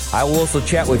wagering. I will also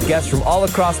chat with guests from all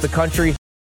across the country,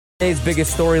 today's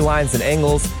biggest storylines and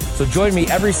angles. So join me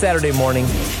every Saturday morning,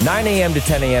 9 a.m. to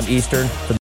 10 a.m. Eastern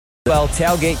for the BetQL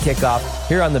Tailgate Kickoff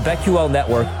here on the BetQL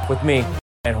Network with me,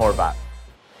 Ryan Horvath.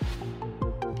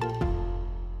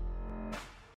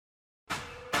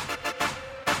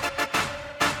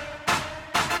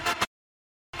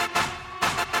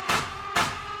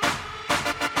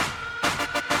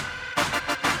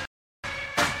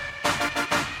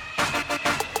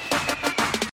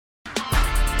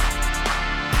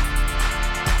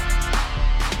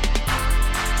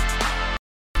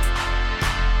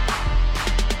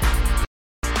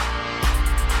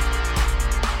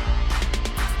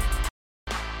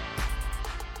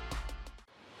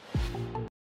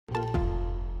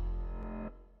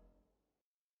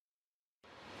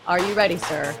 Are you ready,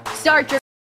 sir? Start your...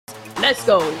 Let's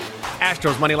go.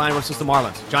 Astros money line versus the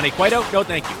Marlins. Johnny Cueto, no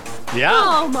thank you. Yeah.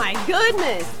 Oh my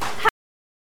goodness. How does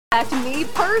that affect me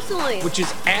personally? Which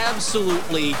is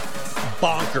absolutely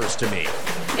bonkers to me.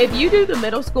 If you do the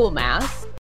middle school math,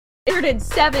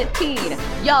 117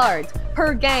 yards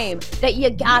per game that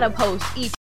you gotta post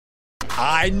each.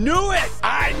 I knew it.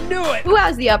 I knew it. Who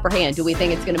has the upper hand? Do we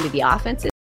think it's going to be the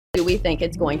offenses? Do we think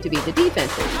it's going to be the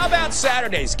defenses? How about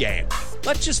Saturday's game?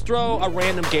 Let's just throw a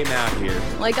random game out here.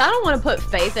 Like, I don't want to put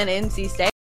faith in NC State.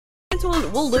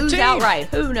 We'll lose outright.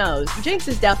 Who knows? Jinx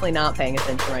is definitely not paying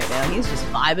attention right now. He's just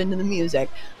vibing to the music.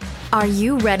 Are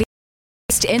you ready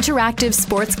for the most interactive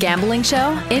sports gambling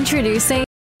show? Introducing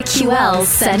BetQL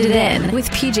Send It In with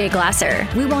PJ Glasser.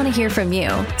 We want to hear from you.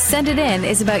 Send It In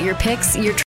is about your picks,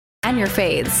 your and your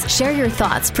fades. Share your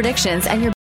thoughts, predictions, and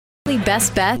your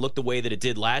best bet. Look the way that it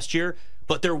did last year,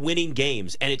 but they're winning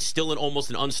games, and it's still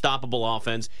almost an unstoppable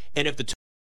offense. And if the tush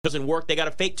doesn't work, they got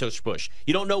a fake tush push.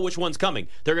 You don't know which one's coming.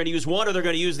 They're going to use one or they're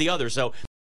going to use the other. So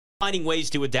finding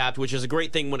ways to adapt, which is a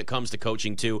great thing when it comes to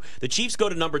coaching too. The Chiefs go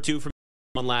to number 2 from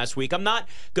last week. I'm not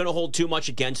going to hold too much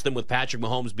against them with Patrick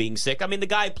Mahomes being sick. I mean, the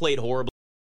guy played horribly.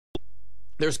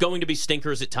 There's going to be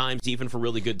stinkers at times, even for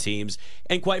really good teams.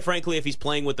 And quite frankly, if he's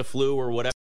playing with the flu or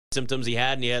whatever symptoms he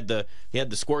had, and he had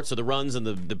the squirts or the runs and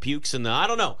the pukes and I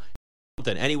don't know,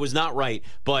 and he was not right.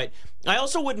 But I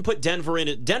also wouldn't put Denver in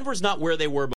it. Denver's not where they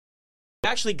were. But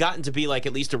they've actually gotten to be like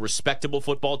at least a respectable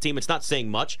football team. It's not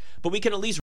saying much, but we can at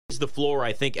least raise the floor,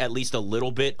 I think, at least a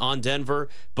little bit on Denver.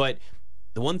 But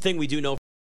the one thing we do know,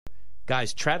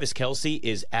 guys, Travis Kelce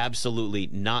is absolutely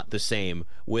not the same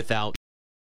without.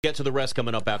 Get to the rest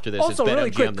coming up after this. Also, it's really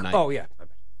BetMGM quick. tonight. Oh, yeah.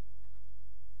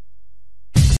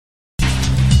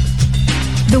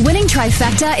 The winning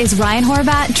trifecta is Ryan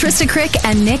Horvat, Trista Crick,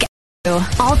 and Nick.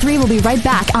 All three will be right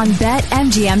back on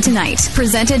BetMGM tonight.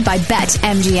 Presented by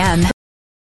BetMGM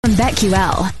from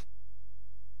BetQL.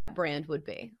 Brand would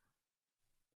be.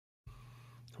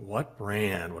 What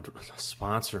brand would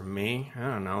sponsor me? I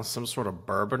don't know. Some sort of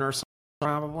bourbon or something,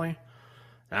 probably.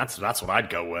 That's what I'd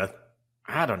go with.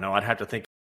 I don't know. I'd have to think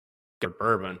of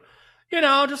bourbon.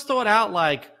 Just throw it out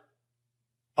like,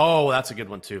 oh, that's a good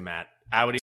one too, Matt. I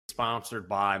would be sponsored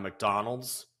by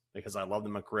McDonald's because I love the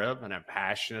McRib and I'm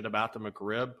passionate about the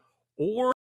McRib.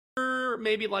 Or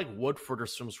maybe like Woodford or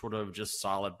some sort of just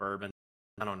solid bourbon.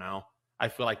 I don't know. I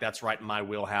feel like that's right in my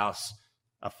wheelhouse.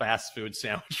 A fast food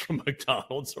sandwich from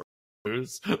McDonald's or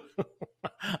booze.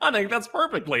 I think that's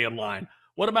perfectly in line.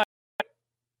 What about?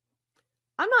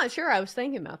 I'm not sure. I was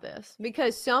thinking about this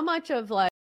because so much of like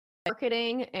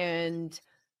marketing and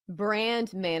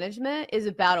brand management is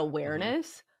about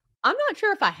awareness. I'm not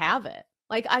sure if I have it.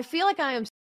 Like, I feel like I am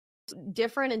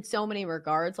different in so many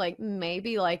regards. Like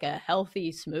maybe like a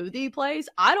healthy smoothie place.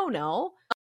 I don't know.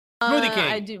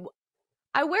 Smoothie King.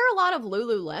 I wear a lot of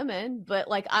Lululemon, but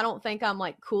like I don't think I'm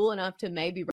like cool enough to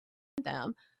maybe represent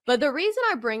them. But the reason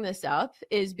I bring this up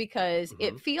is because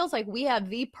it feels like we have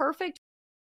the perfect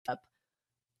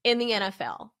in the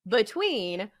NFL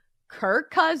between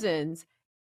Kirk Cousins,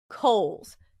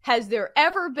 Coles. Has there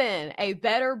ever been a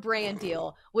better brand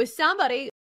deal with somebody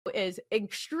who is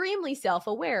extremely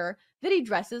self-aware that he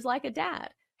dresses like a dad?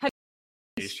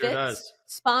 He sure does.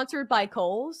 Sponsored by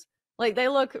Coles. Like they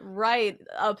look right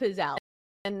up his alley.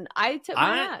 And I tip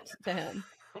my hat to him.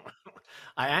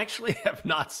 I actually have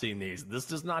not seen these. This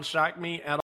does not shock me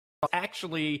at all.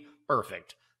 Actually,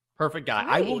 perfect. Perfect guy.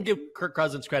 Right. I will give Kirk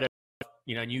Cousins credit.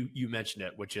 You mentioned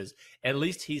it, which is at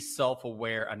least he's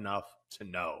self-aware enough to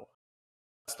know.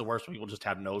 That's the worst when people just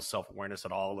have no self-awareness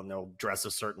at all and they'll dress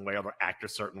a certain way or they'll act a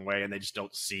certain way and they just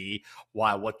don't see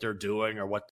why what they're doing or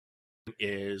what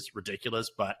is ridiculous.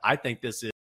 But I think this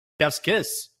is Chef's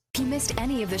kiss. If you missed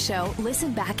any of the show,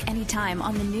 listen back anytime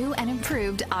on the new and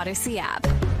improved Odyssey app.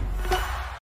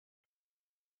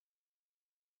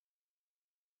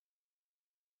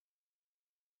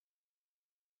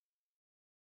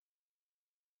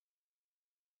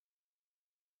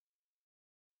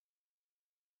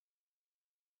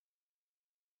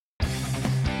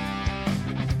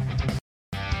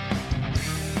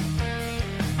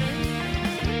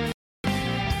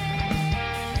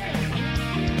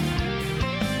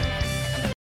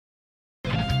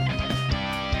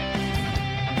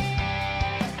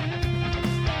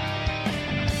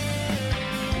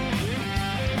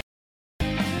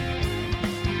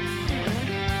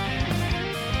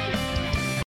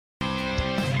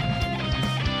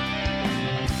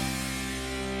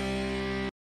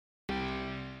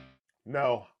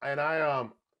 No, and I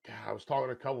was talking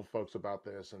to a couple folks about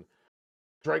this, and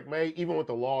Drake May, even with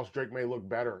the loss, Drake May looked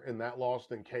better in that loss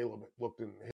than Caleb looked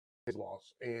in his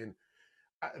loss. And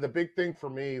the big thing for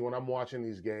me when I'm watching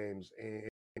these games, and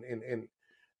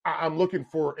I'm looking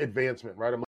for advancement,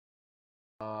 right?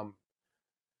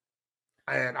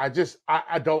 And I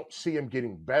don't see him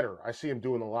getting better. I see him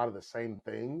doing a lot of the same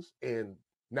things. And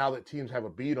now that teams have a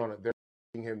beat on it, they're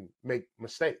him make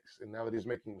mistakes. And now that he's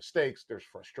making mistakes, there's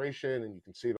frustration, and you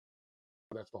can see it.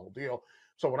 That's the whole deal.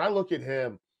 So when I look at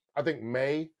him, I think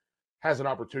May has an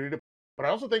opportunity to, but I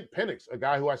also think Penix, a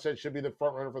guy who I said should be the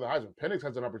front runner for the Heisman, Penix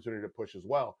has an opportunity to push as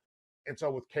well. And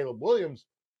so with Caleb Williams,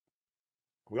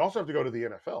 we also have to go to the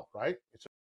NFL, right? So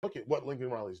look at what Lincoln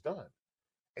Riley's done.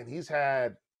 And he's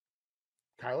had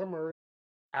Kyler Murray.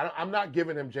 I'm not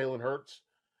giving him Jalen Hurts.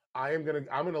 I'm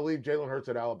gonna leave Jalen Hurts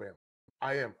at Alabama.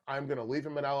 I'm gonna leave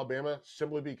him at Alabama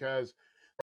simply because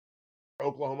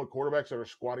Oklahoma quarterbacks that are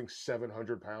squatting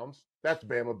 700 pounds. That's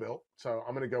Bama built. So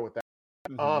I'm gonna go with that.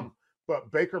 Mm-hmm.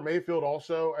 But Baker Mayfield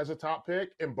also as a top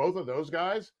pick, and both of those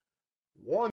guys,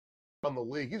 one on the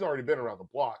league, he's already been around the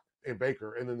block in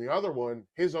Baker, and then the other one,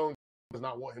 his own does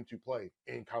not want him to play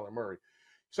in Kyler Murray.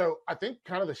 So I think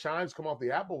kind of the shines come off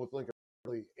the apple with Lincoln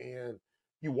Riley, and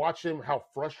you watch him, how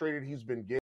frustrated he's been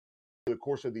getting through the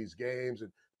course of these games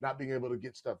and not being able to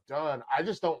get stuff done. I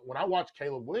just don't, when I watch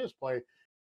Caleb Williams play, a lot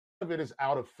of it is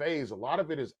out of phase. A lot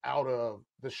of it is out of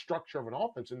the structure of an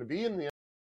offense. And to be in the,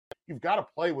 you've got to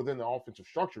play within the offensive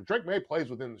structure. Drake May plays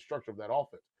within the structure of that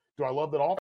offense. Do I love that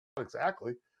offense?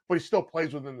 Exactly. But he still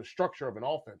plays within the structure of an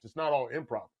offense. It's not all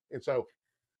improv. And so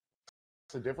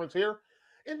it's the difference here.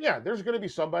 And yeah, there's going to be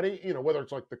somebody, whether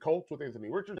it's like the Colts with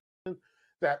Anthony Richardson,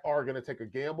 that are going to take a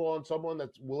gamble on someone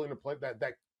that's willing to play, that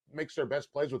makes their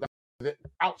best plays with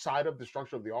outside of the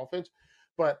structure of the offense.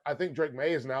 But I think Drake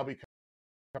May is now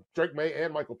Drake May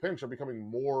and Michael Penix are becoming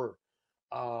more,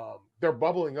 they're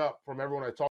bubbling up from everyone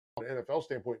I talk about from an NFL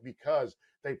standpoint because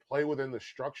they play within the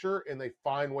structure and they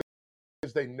find ways,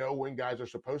 they know when guys are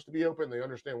supposed to be open, they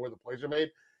understand where the plays are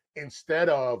made, instead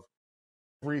of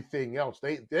everything else.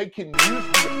 They can use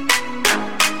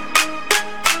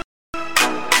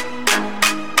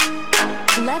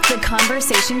Let the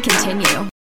conversation continue.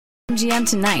 BetMGM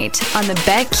tonight on the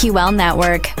BetQL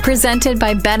network, presented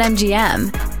by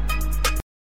BetMGM.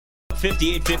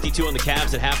 58-52 on the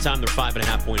Cavs at halftime. They're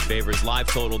 5.5-point favorites. Live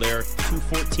total there,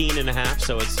 214.5.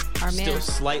 So it's still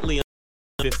slightly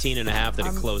under 15.5 that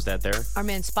it closed at there. Our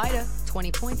man Spida,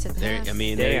 20 points at the half.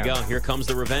 There you go. Here comes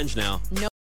the revenge now. No.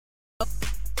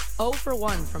 0 for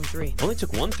 1 from 3. Only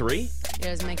took 1 3? Yeah,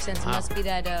 doesn't make sense. Wow.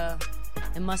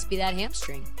 It must be that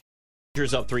hamstring.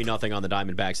 Rangers up 3-0 on the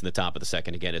Diamondbacks in the top of the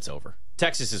second. Again, it's over.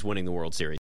 Texas is winning the World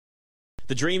Series.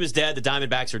 The dream is dead. The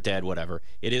Diamondbacks are dead. Whatever.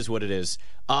 It is what it is.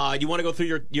 You want to go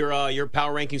through your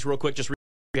power rankings real quick? Just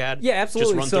had? Yeah,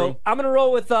 absolutely. Just run so through. I'm going to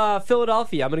roll with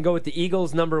Philadelphia. I'm going to go with the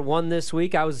Eagles number 1 this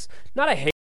week. I was not a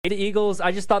hate the Eagles.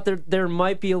 I just thought there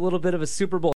might be a little bit of a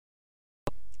Super Bowl.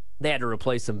 They had to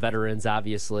replace some veterans,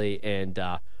 obviously, and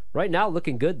right now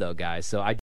looking good though, guys. So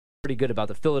I pretty good about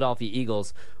the Philadelphia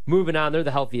Eagles moving on. They're the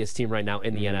healthiest team right now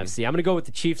in the NFC. I'm going to go with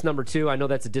the Chiefs number 2. I know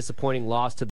that's a disappointing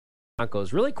loss to the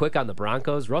Broncos. Really quick on the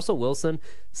Broncos, Russell Wilson,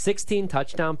 16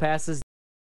 touchdown passes,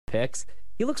 picks.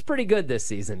 He looks pretty good this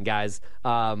season, guys.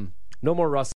 No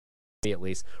more Russell, at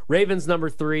least. Ravens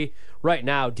number 3. Right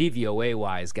now,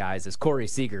 DVOA-wise, guys, as Corey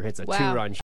Seager hits a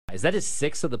 2-run shot. Is that his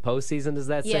 6th of the postseason, does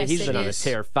that say? Yes, He's been on a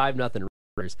tear, 5-0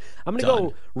 Raiders. I'm going to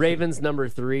go Ravens number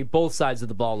 3. Both sides of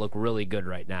the ball look really good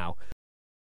right now.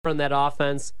 Run that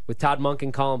offense with Todd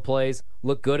Monken calling plays,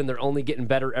 look good, and they're only getting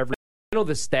better every. I know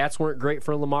the stats weren't great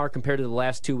for Lamar compared to the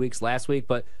last 2 weeks last week,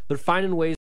 but they're finding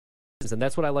ways, and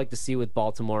that's what I like to see with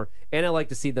Baltimore, and I like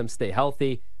to see them stay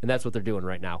healthy, and that's what they're doing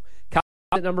right now. Cowboys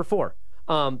at number 4.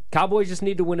 Cowboys just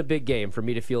need to win a big game for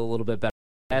me to feel a little bit better.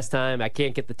 Last time, I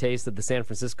can't get the taste of the San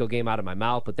Francisco game out of my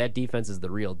mouth, but that defense is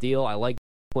the real deal. I like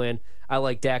Quinn. I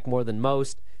like Dak more than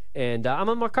most, and I'm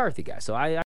a McCarthy guy, so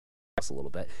I a little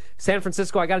bit. San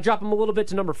Francisco, I got to drop them a little bit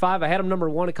to number 5. I had them number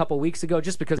 1 a couple weeks ago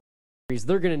just because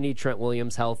they're going to need Trent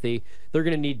Williams healthy. They're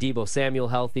going to need Deebo Samuel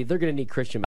healthy. They're going to need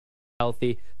Christian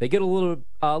healthy. They get a little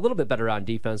bit better on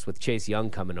defense with Chase Young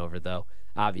coming over, though,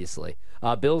 obviously.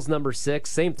 Bills number 6,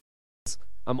 same thing.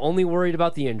 I'm only worried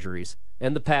about the injuries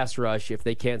and the pass rush if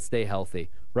they can't stay healthy.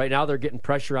 Right now they're getting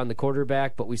pressure on the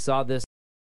quarterback, but we saw this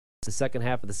the second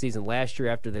half of the season last year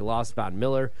after they lost Von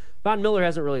Miller. Von Miller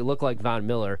hasn't really looked like Von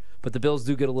Miller, but the Bills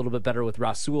do get a little bit better with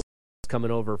Rasul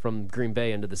coming over from Green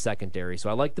Bay into the secondary.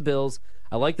 So I like the Bills.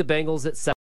 I like the Bengals at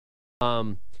 7.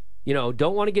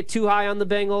 Don't want to get too high on the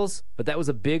Bengals, but that was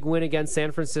a big win against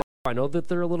San Francisco. I know that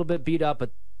they're a little bit beat up, but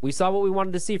we saw what we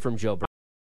wanted to see from Joe Burrow.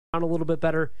 A little bit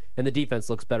better, and the defense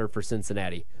looks better for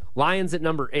Cincinnati. Lions at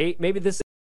number 8. Maybe this is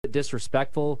a bit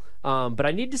disrespectful, but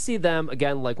I need to see them,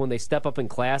 again, like when they step up in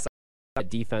class, that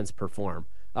defense perform,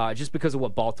 just because of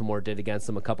what Baltimore did against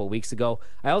them a couple weeks ago.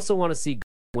 I also want to see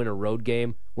win a road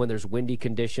game when there's windy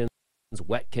conditions,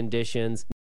 wet conditions,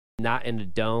 not in a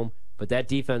dome, but that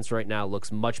defense right now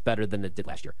looks much better than it did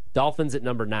last year. Dolphins at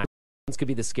number 9. could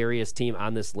be the scariest team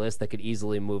on this list that could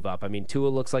easily move up. I mean, Tua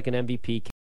looks like an MVP.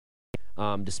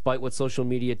 Despite what social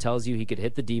media tells you, he could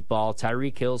hit the deep ball.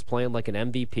 Tyreek Hill's playing like an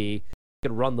MVP. He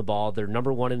could run the ball. They're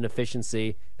number one in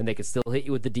efficiency, and they could still hit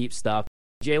you with the deep stuff.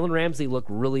 Jalen Ramsey looked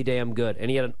really damn good, and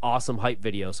he had an awesome hype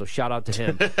video, so shout out to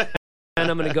him. And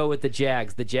I'm going to go with the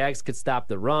Jags. The Jags could stop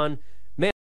the run.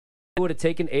 Man, I would have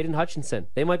taken Aiden Hutchinson.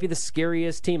 They might be the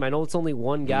scariest team. I know it's only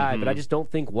one guy, but I just don't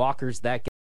think Walker's that guy.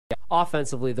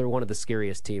 Offensively, they're one of the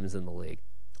scariest teams in the league.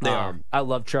 They are. I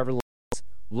love Trevor Lawrence.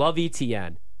 Love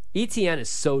ETN. ETN is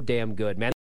so damn good,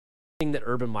 man. Thing that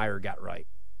Urban Meyer got right,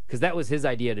 because that was his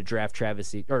idea to draft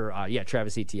Travis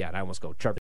Etienne. I almost go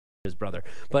Trevor, his brother.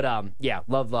 But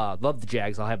love the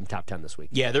Jags. I'll have them top 10 this week.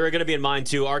 Yeah, they're going to be in mine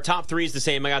too. Our top three is the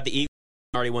same. I got the Eagles.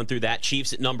 Already went through that.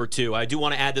 Chiefs at number 2. I do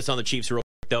want to add this on the Chiefs real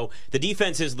quick though. The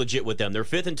defense is legit with them. They're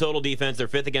 5th in total defense. They're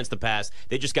 5th against the pass.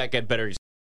 They just got to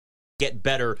get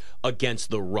better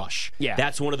against the rush. Yeah,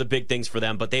 that's one of the big things for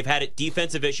them. But they've had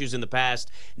defensive issues in the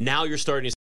past. Now you're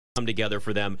starting to come together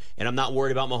for them, and I'm not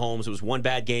worried about Mahomes. It was one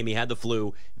bad game. He had the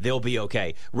flu. They'll be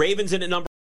okay. Ravens in at number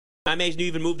 1. I may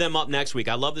even move them up next week.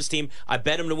 I love this team. I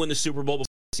bet them to win the Super Bowl before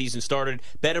the season started.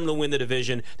 Bet them to win the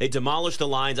division. They demolished the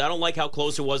Lions. I don't like how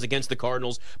close it was against the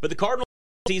Cardinals, but the Cardinals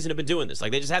season have been doing this.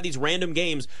 Like, they just have these random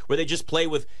games where they just play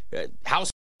with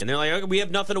house, and they're like, okay, we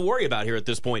have nothing to worry about here at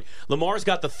this point. Lamar's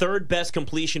got the 3rd best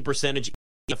completion percentage in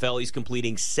the NFL. He's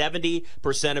completing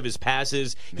 70% of his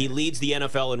passes. He leads the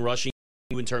NFL in rushing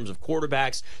in terms of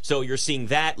quarterbacks. So you're seeing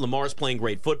that. Lamar's playing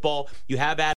great football. You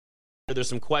have there's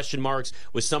some question marks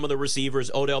with some of the receivers.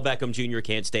 Odell Beckham Jr.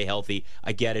 can't stay healthy.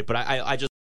 I get it, but I just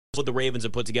what the Ravens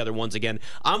have put together once again.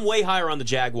 I'm way higher on the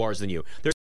Jaguars than you.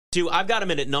 There's 2. I've got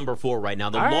them in at number 4 right now.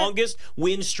 The longest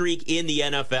win streak in the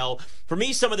NFL. For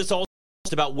me, some of this all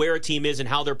about where a team is and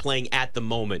how they're playing at the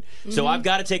moment. So I've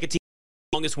got to take a team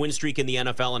longest win streak in the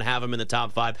NFL and have them in the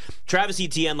top 5. Travis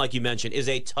Etienne, like you mentioned, is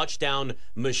a touchdown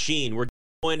machine. We're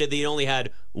disappointed that he only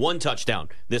had 1 touchdown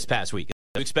this past week.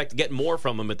 We expect to get more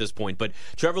from him at this point, but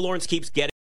Trevor Lawrence keeps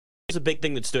getting. Here's a big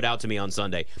thing that stood out to me on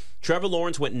Sunday. Trevor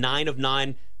Lawrence went 9 of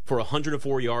 9 for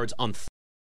 104 yards on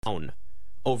down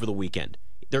over the weekend.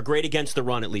 They're great against the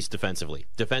run, at least defensively.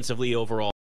 Defensively,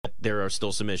 overall, there are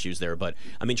still some issues there. But,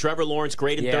 I mean, Trevor Lawrence,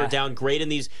 great in third down, great in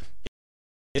these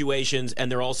situations,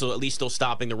 and they're also at least still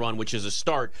stopping the run, which is a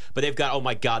start. But they've got, oh,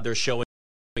 my God, they're showing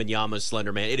Yama's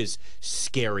slender man. It is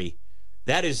scary.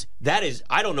 That is.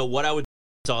 I don't know what I would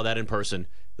saw that in person.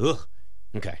 Ugh.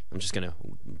 Okay, I'm just going to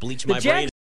bleach my brain.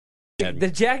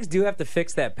 The Jags do have to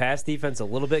fix that pass defense a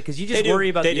little bit because you just worry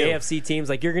about the AFC teams.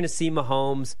 Like, you're going to see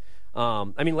Mahomes.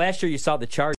 I mean, last year you saw the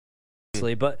Chargers,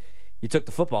 but you took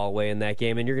the football away in that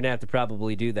game, and you're going to have to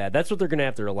probably do that. That's what they're going to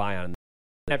have to rely on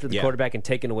after the quarterback and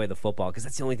taking away the football, because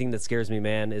that's the only thing that scares me,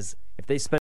 man, is if they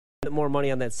spend a bit more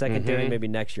money on that secondary, maybe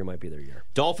next year might be their year.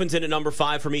 Dolphins in at number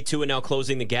 5 for me, too, and now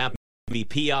closing the gap.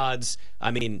 MVP odds.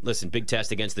 I mean, listen, big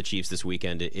test against the Chiefs this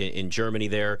weekend in Germany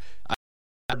there.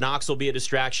 Knox will be a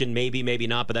distraction, maybe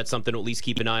not, but that's something to at least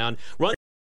keep an eye on. Run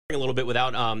a little bit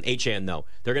without Achane, though.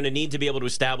 They're going to need to be able to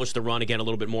establish the run again a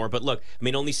little bit more. But look, I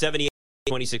mean, only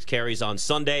 26 carries on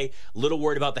Sunday. A little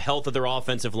worried about the health of their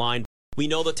offensive line. We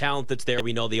know the talent that's there.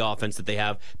 We know the offense that they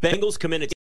have. Bengals come in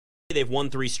at they've won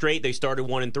 3 straight. They started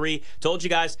 1-3. Told you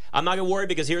guys, I'm not going to worry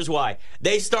because here's why.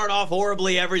 They start off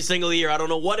horribly every single year. I don't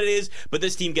know what it is, but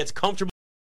this team gets comfortable.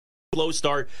 Slow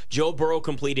start. Joe Burrow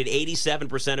completed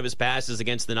 87% of his passes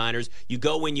against the Niners. You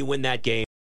go in, you win that game,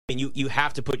 and you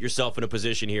have to put yourself in a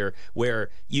position here where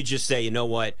you just say, you know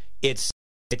what, it's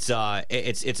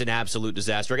an absolute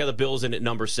disaster. I got the Bills in at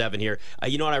number 7 here.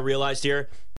 You know what I realized here?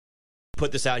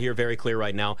 Put this out here very clear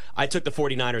right now. I took the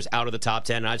 49ers out of the top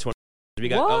 10, and I just want we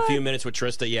got a few minutes with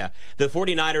Trista. Yeah, the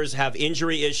 49ers have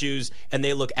injury issues, and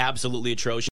they look absolutely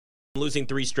atrocious. Losing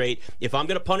 3 straight. If I'm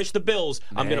going to punish the Bills,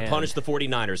 I'm going to punish the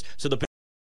 49ers. So the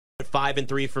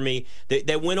 5-3 for me.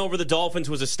 They win over the Dolphins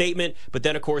was a statement, but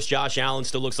then, of course, Josh Allen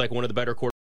still looks like one of the better quarterbacks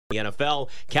in the NFL.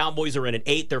 Cowboys are in at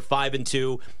 8. They're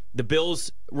 5-2. The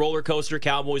Bills, roller coaster.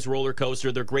 Cowboys, roller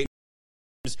coaster. They're great,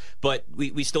 but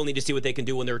we still need to see what they can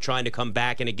do when they're trying to come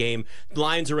back in a game.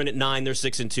 Lions are in at 9. They're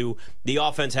 6-2. The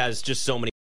offense has just so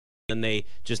many. And they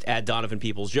just add Donovan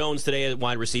Peoples-Jones today at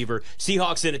wide receiver.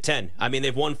 Seahawks in at 10. I mean,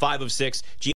 they've won 5 of 6.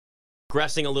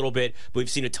 Progressing a little bit, but we've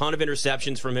seen a ton of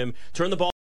interceptions from him. Turn the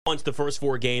ball once the first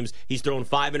 4 games. He's thrown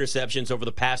 5 interceptions over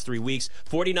the past 3 weeks.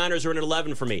 49ers are in at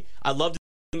 11 for me. I love the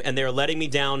team, and they're letting me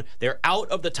down. They're out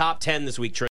of the top 10 this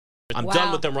week, Trish. I'm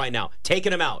done with them right now.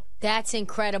 Taking them out. That's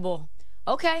incredible.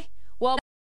 Okay. Well,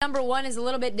 number 1 is a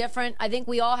little bit different. I think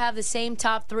we all have the same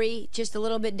top 3, just a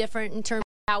little bit different in terms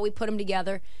of how we put them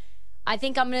together. I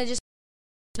think I'm going to just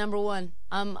Number one.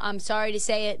 I'm sorry to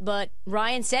say it, but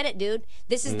Ryan said it, dude.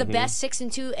 This is the best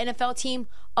 6-2 NFL team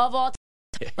of all time.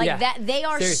 Like Yeah, that, they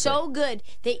are seriously. so good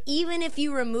that even if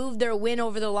you remove their win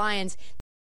over the Lions,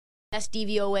 best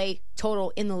DVOA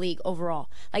total in the league overall.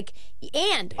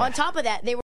 On top of that,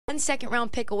 they were 1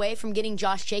 second-round pick away from getting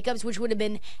Josh Jacobs, which would have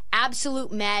been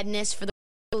absolute madness for the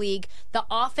league. The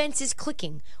offense is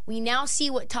clicking. We now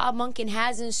see what Todd Monken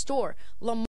has in store.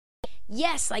 Lamar,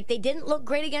 yes, they didn't look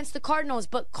great against the Cardinals,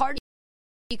 but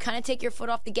you kind of take your foot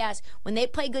off the gas. When they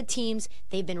play good teams,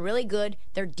 they've been really good.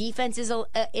 Their defense is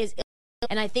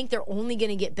and I think they're only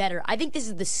going to get better. I think this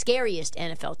is the scariest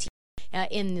NFL team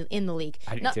in the league.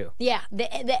 I do too. Yeah, the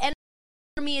NFL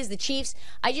for me is the Chiefs.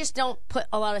 I just don't put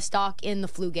a lot of stock in the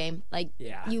flu game.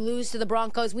 You lose to the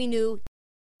Broncos, we knew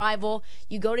rival.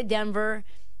 You go to Denver,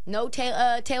 no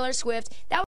Taylor Swift.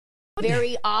 That was a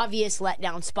very obvious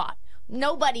letdown spot.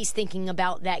 Nobody's thinking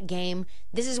about that game.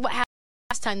 This is what happened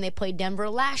last time they played Denver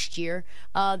last year.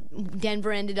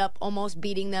 Denver ended up almost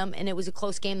beating them, and it was a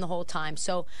close game the whole time.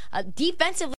 So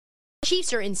defensively,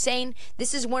 Chiefs are insane.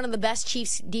 This is one of the best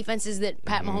Chiefs defenses that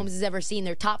Pat Mahomes has ever seen.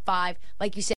 They're top 5,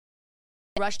 like you said,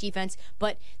 rush defense,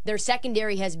 but their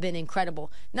secondary has been incredible.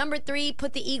 Number 3,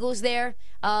 put the Eagles there.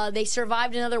 They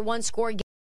survived another one-score game.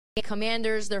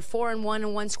 Commanders, they're 4-1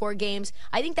 in one-score games.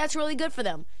 I think that's really good for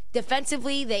them.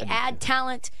 Defensively, they add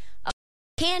talent.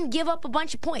 Can give up a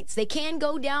bunch of points. They can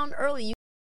go down early. You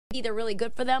either really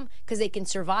good for them because they can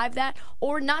survive that,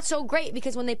 or not so great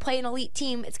because when they play an elite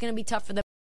team, it's going to be tough for them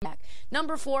to come back.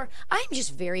 Number 4, I'm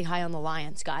just very high on the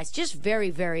Lions, guys. Just very,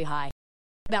 very high.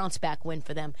 Bounce back win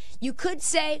for them. You could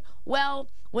say, well,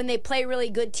 when they play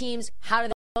really good teams, how do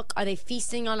they look? Are they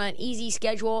feasting on an easy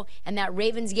schedule? And that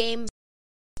Ravens game,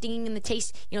 stinging in the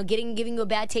taste, giving you a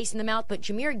bad taste in the mouth. But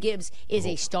Jahmyr Gibbs is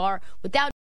a star.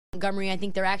 Without Montgomery, I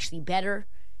think they're actually better.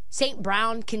 St.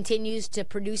 Brown continues to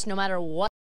produce no matter what.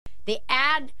 They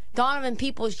add Donovan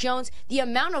Peoples-Jones. The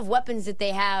amount of weapons that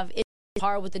they have is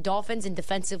hard with the Dolphins, and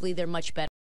defensively they're much better.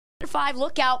 5,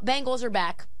 look out, Bengals are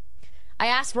back. I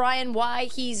asked Ryan why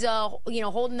he's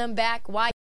holding them back, why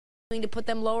he's willing to put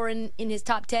them lower in his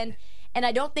top 10, and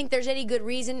I don't think there's any good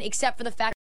reason except for the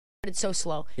fact that it's so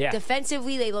slow. Yeah.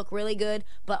 Defensively, they look really good,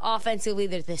 but offensively,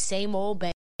 they're the same old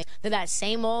Bengals. They're that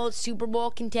same old Super Bowl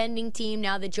contending team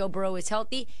now that Joe Burrow is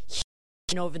healthy.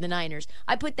 Over the Niners.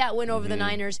 I put that win over the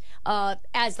Niners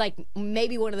as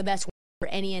maybe one of the best wins for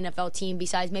any NFL team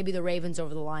besides maybe the Ravens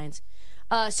over the Lions.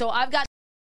 So I've got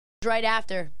right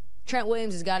after. Trent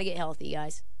Williams has got to get healthy,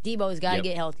 guys. Debo's got to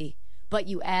get healthy. But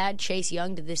you add Chase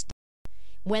Young to this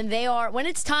when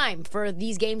it's time for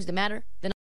these games to matter.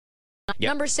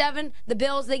 Number 7, the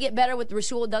Bills, they get better with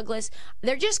Rasul Douglas.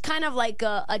 They're just kind of like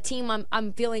a team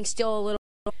I'm feeling still a little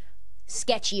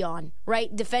sketchy on,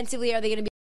 right? Defensively, are they going to be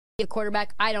a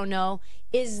quarterback? I don't know.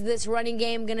 Is this running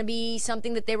game going to be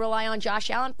something that they rely on Josh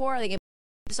Allen for? Are they going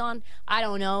to focus on? I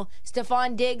don't know.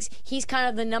 Stephon Diggs, he's kind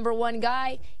of the number 1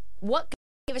 guy. What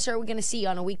Davis are we going to see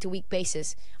on a week-to-week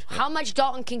basis? How much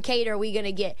Dalton Kincaid are we going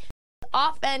to get? The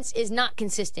offense is not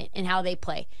consistent in how they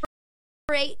play.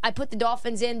 8, I put the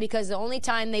Dolphins in because the only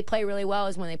time they play really well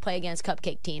is when they play against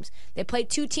cupcake teams. They play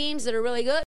 2 teams that are really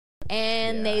good,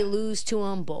 and they lose to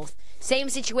them both. Same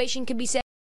situation could be said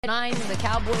 9, the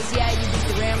Cowboys. Yeah, you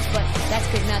beat the Rams, but that's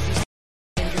because Matthew's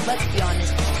injured. Let's be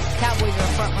honest. Cowboys are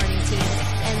a front-running team,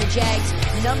 and the Jags,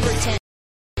 number 10,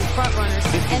 front-runners.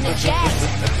 And the Jags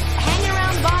hanging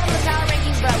around the bottom of the power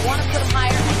rankings, but I want to put them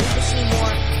higher. I need to see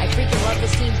more. I freaking love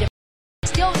this team.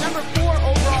 Still number 4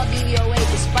 overall DVOA,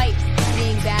 despite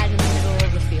being bad in the middle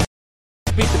of the field.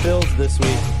 Beat the Bills this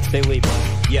week. They leave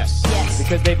one. Yes.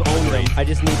 Because they've owned them. I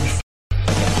just need to see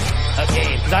a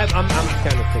game. Because I'm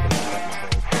kind of thinking about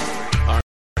that.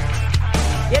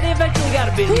 Yeah, they eventually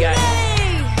got to beat the guy.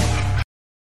 I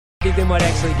think they might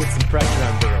actually get some pressure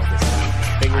on Burrow this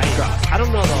time. Fingers crossed. I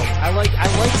don't know though. I like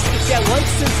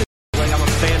Cincinnati. I'm a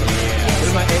fan of them.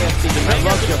 They're my AFC. I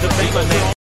love the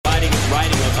Bengals.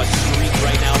 Riding a streak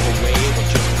right now, the wave of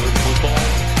just good football,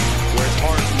 where it's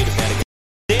hard for me to bet against.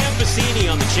 Dan Bassini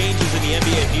on the changes in the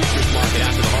NBA futures market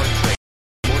after the Harden trade.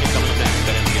 Morning coming up next.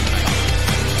 BetMGM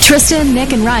tonight. Tristan,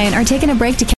 Nick, and Ryan are taking a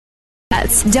break to catch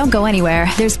bets. Don't go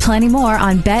anywhere. There's plenty more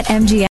on BetMGM.